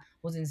brand that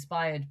was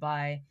inspired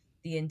by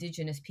the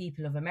indigenous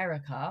people of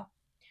America,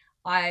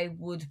 I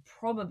would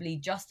probably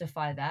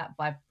justify that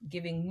by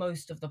giving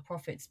most of the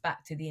profits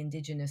back to the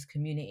indigenous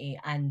community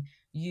and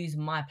use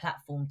my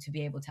platform to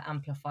be able to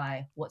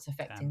amplify what's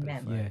affecting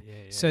them.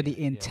 So the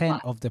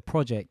intent of the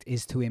project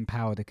is to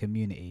empower the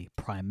community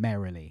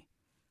primarily,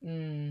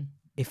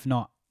 if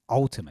not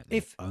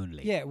ultimately,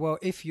 only. Yeah, well,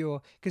 if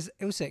you're, because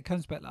also it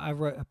comes back, like, I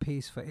wrote a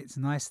piece for It's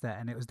Nice That,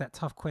 and it was that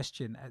tough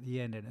question at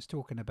the end, and it's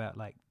talking about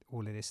like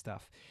all of this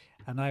stuff.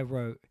 And I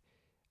wrote,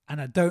 and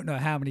I don't know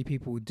how many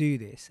people will do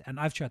this, and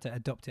I've tried to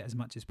adopt it as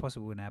much as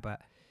possible now, but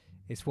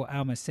it's what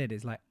Alma said,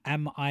 is like,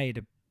 am I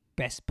the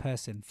best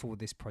person for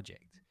this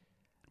project?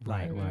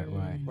 Like,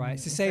 right.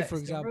 So say, for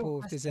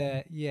example, if there's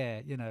a,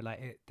 you know,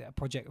 like a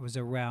project was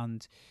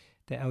around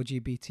the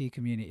LGBT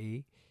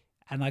community,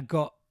 and I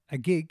got a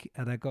gig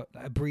and I got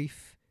a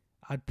brief,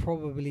 I'd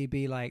probably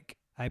be like,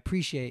 I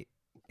appreciate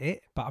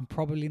it, but I'm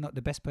probably not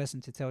the best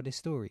person to tell this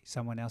story.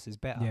 Someone else is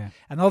better.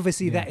 And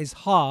obviously that is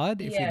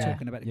hard if you're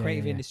talking about the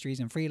creative industries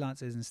and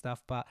freelancers and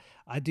stuff, but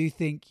I do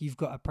think you've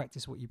got to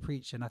practice what you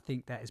preach, and I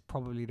think that is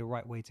probably the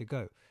right way to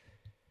go.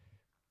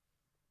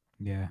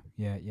 Yeah.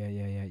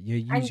 You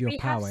use your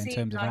power in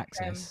terms of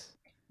access.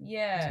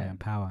 To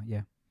empower.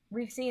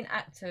 We've seen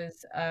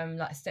actors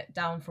like step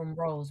down from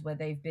roles where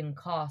they've been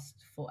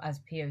cast for as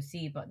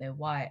POC, but they're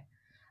white.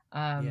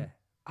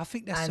 I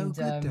think that's so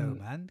good though,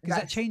 man, because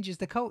that changes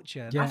the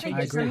culture. Yeah, I think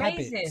it's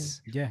amazing.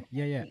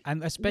 Yeah.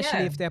 And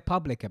especially if they're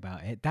public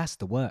about it, that's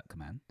the work,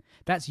 man.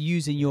 That's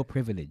using your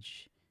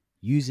privilege,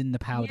 using the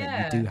power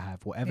that you do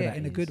have, whatever that is.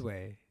 In a good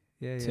way.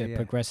 To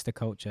progress the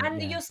culture,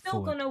 and you're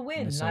still gonna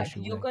win. Like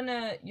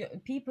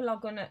people are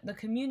gonna, the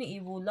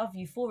community will love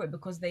you for it,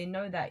 because they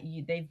know that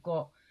they've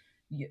got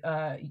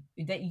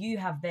that you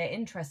have their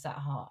interests at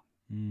heart.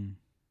 You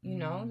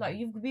know, like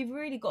we've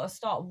really got to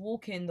start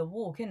walking the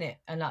walk, innit,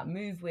 and like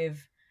move with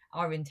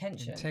our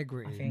intention.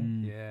 Integrity. I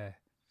think.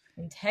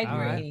 Integrity.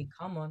 Right.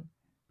 Come on.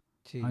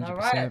 100%, all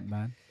right,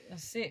 man.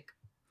 That's sick.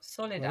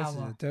 Solid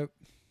hour. Dope.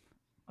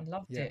 I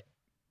loved it.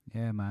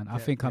 Yeah, man. I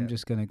think I'm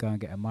just gonna go and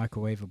get a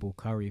microwavable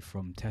curry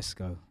from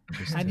Tesco.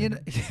 And you know,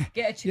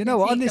 get a chicken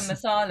tikka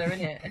masala,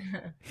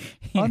 innit?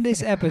 On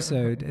this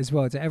episode as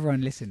well, to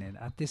everyone listening,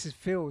 this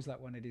feels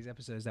like one of these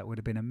episodes that would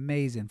have been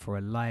amazing for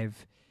a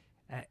live,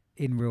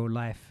 in real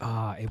life.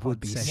 It would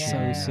be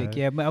so sick.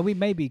 Yeah, we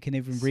maybe can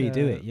even redo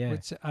it. Yeah,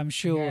 which I'm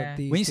sure.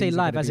 These when you say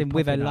live, as in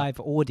with a up. live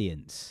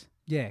audience.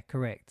 Yeah,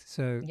 correct.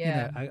 So,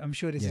 Yeah. I'm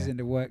sure this is in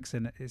the works,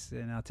 and it's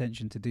in our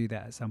intention to do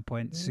that at some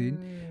point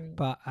soon.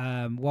 But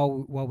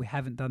while we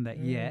haven't done that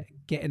yet,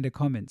 get in the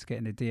comments, get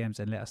in the DMs,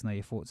 and let us know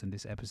your thoughts on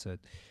this episode.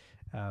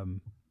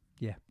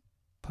 Yeah.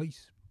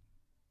 Peace.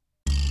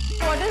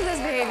 What is this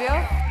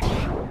behavior?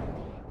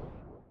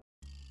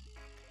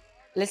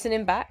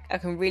 Listening back, I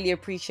can really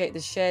appreciate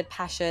the shared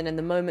passion and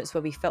the moments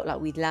where we felt like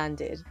we'd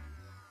landed.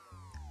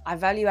 I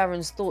value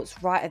Aaron's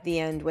thoughts right at the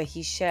end, where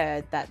he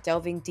shared that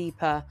delving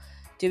deeper,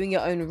 doing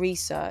your own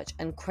research,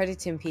 and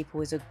crediting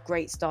people is a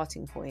great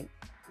starting point.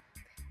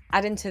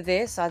 Adding to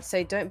this, I'd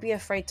say don't be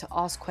afraid to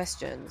ask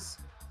questions,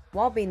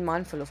 while being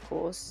mindful, of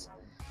course,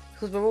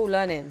 because we're all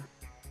learning.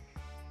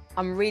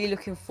 I'm really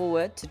looking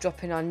forward to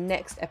dropping our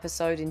next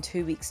episode in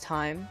 2 weeks'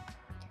 time.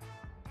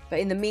 But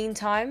in the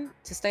meantime,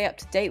 to stay up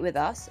to date with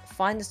us,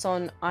 find us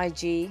on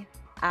IG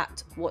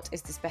at What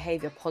Is This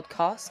Behavior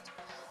Podcast,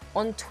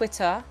 on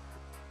Twitter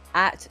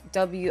at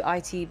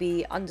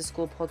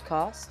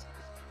WITB_podcast,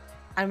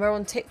 and we're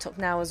on TikTok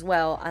now as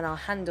well, and our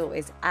handle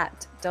is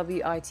at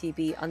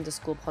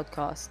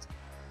WITB_podcast.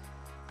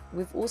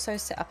 We've also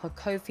set up a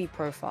Ko-fi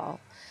profile,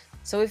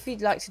 so if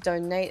you'd like to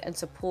donate and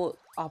support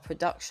our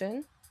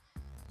production,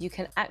 you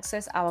can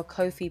access our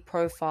Ko-fi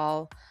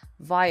profile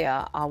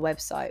via our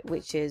website,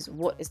 which is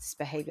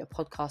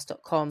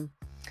whatisthisbehaviorpodcast.com.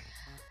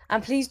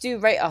 And please do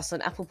rate us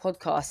on Apple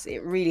Podcasts,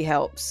 it really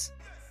helps.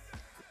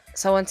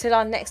 So until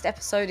our next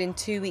episode in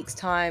 2 weeks'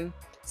 time,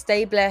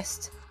 stay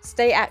blessed,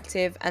 stay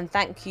active, and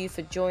thank you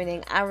for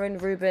joining Aaron,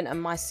 Ruben,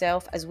 and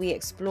myself as we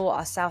explore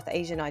our South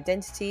Asian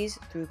identities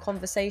through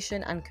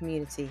conversation and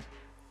community.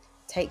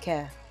 Take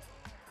care.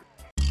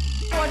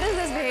 What is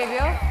this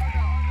behavior?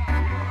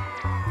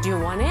 Do you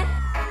want it?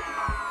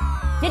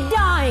 You're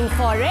dying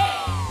for it.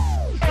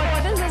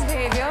 What is this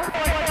behavior?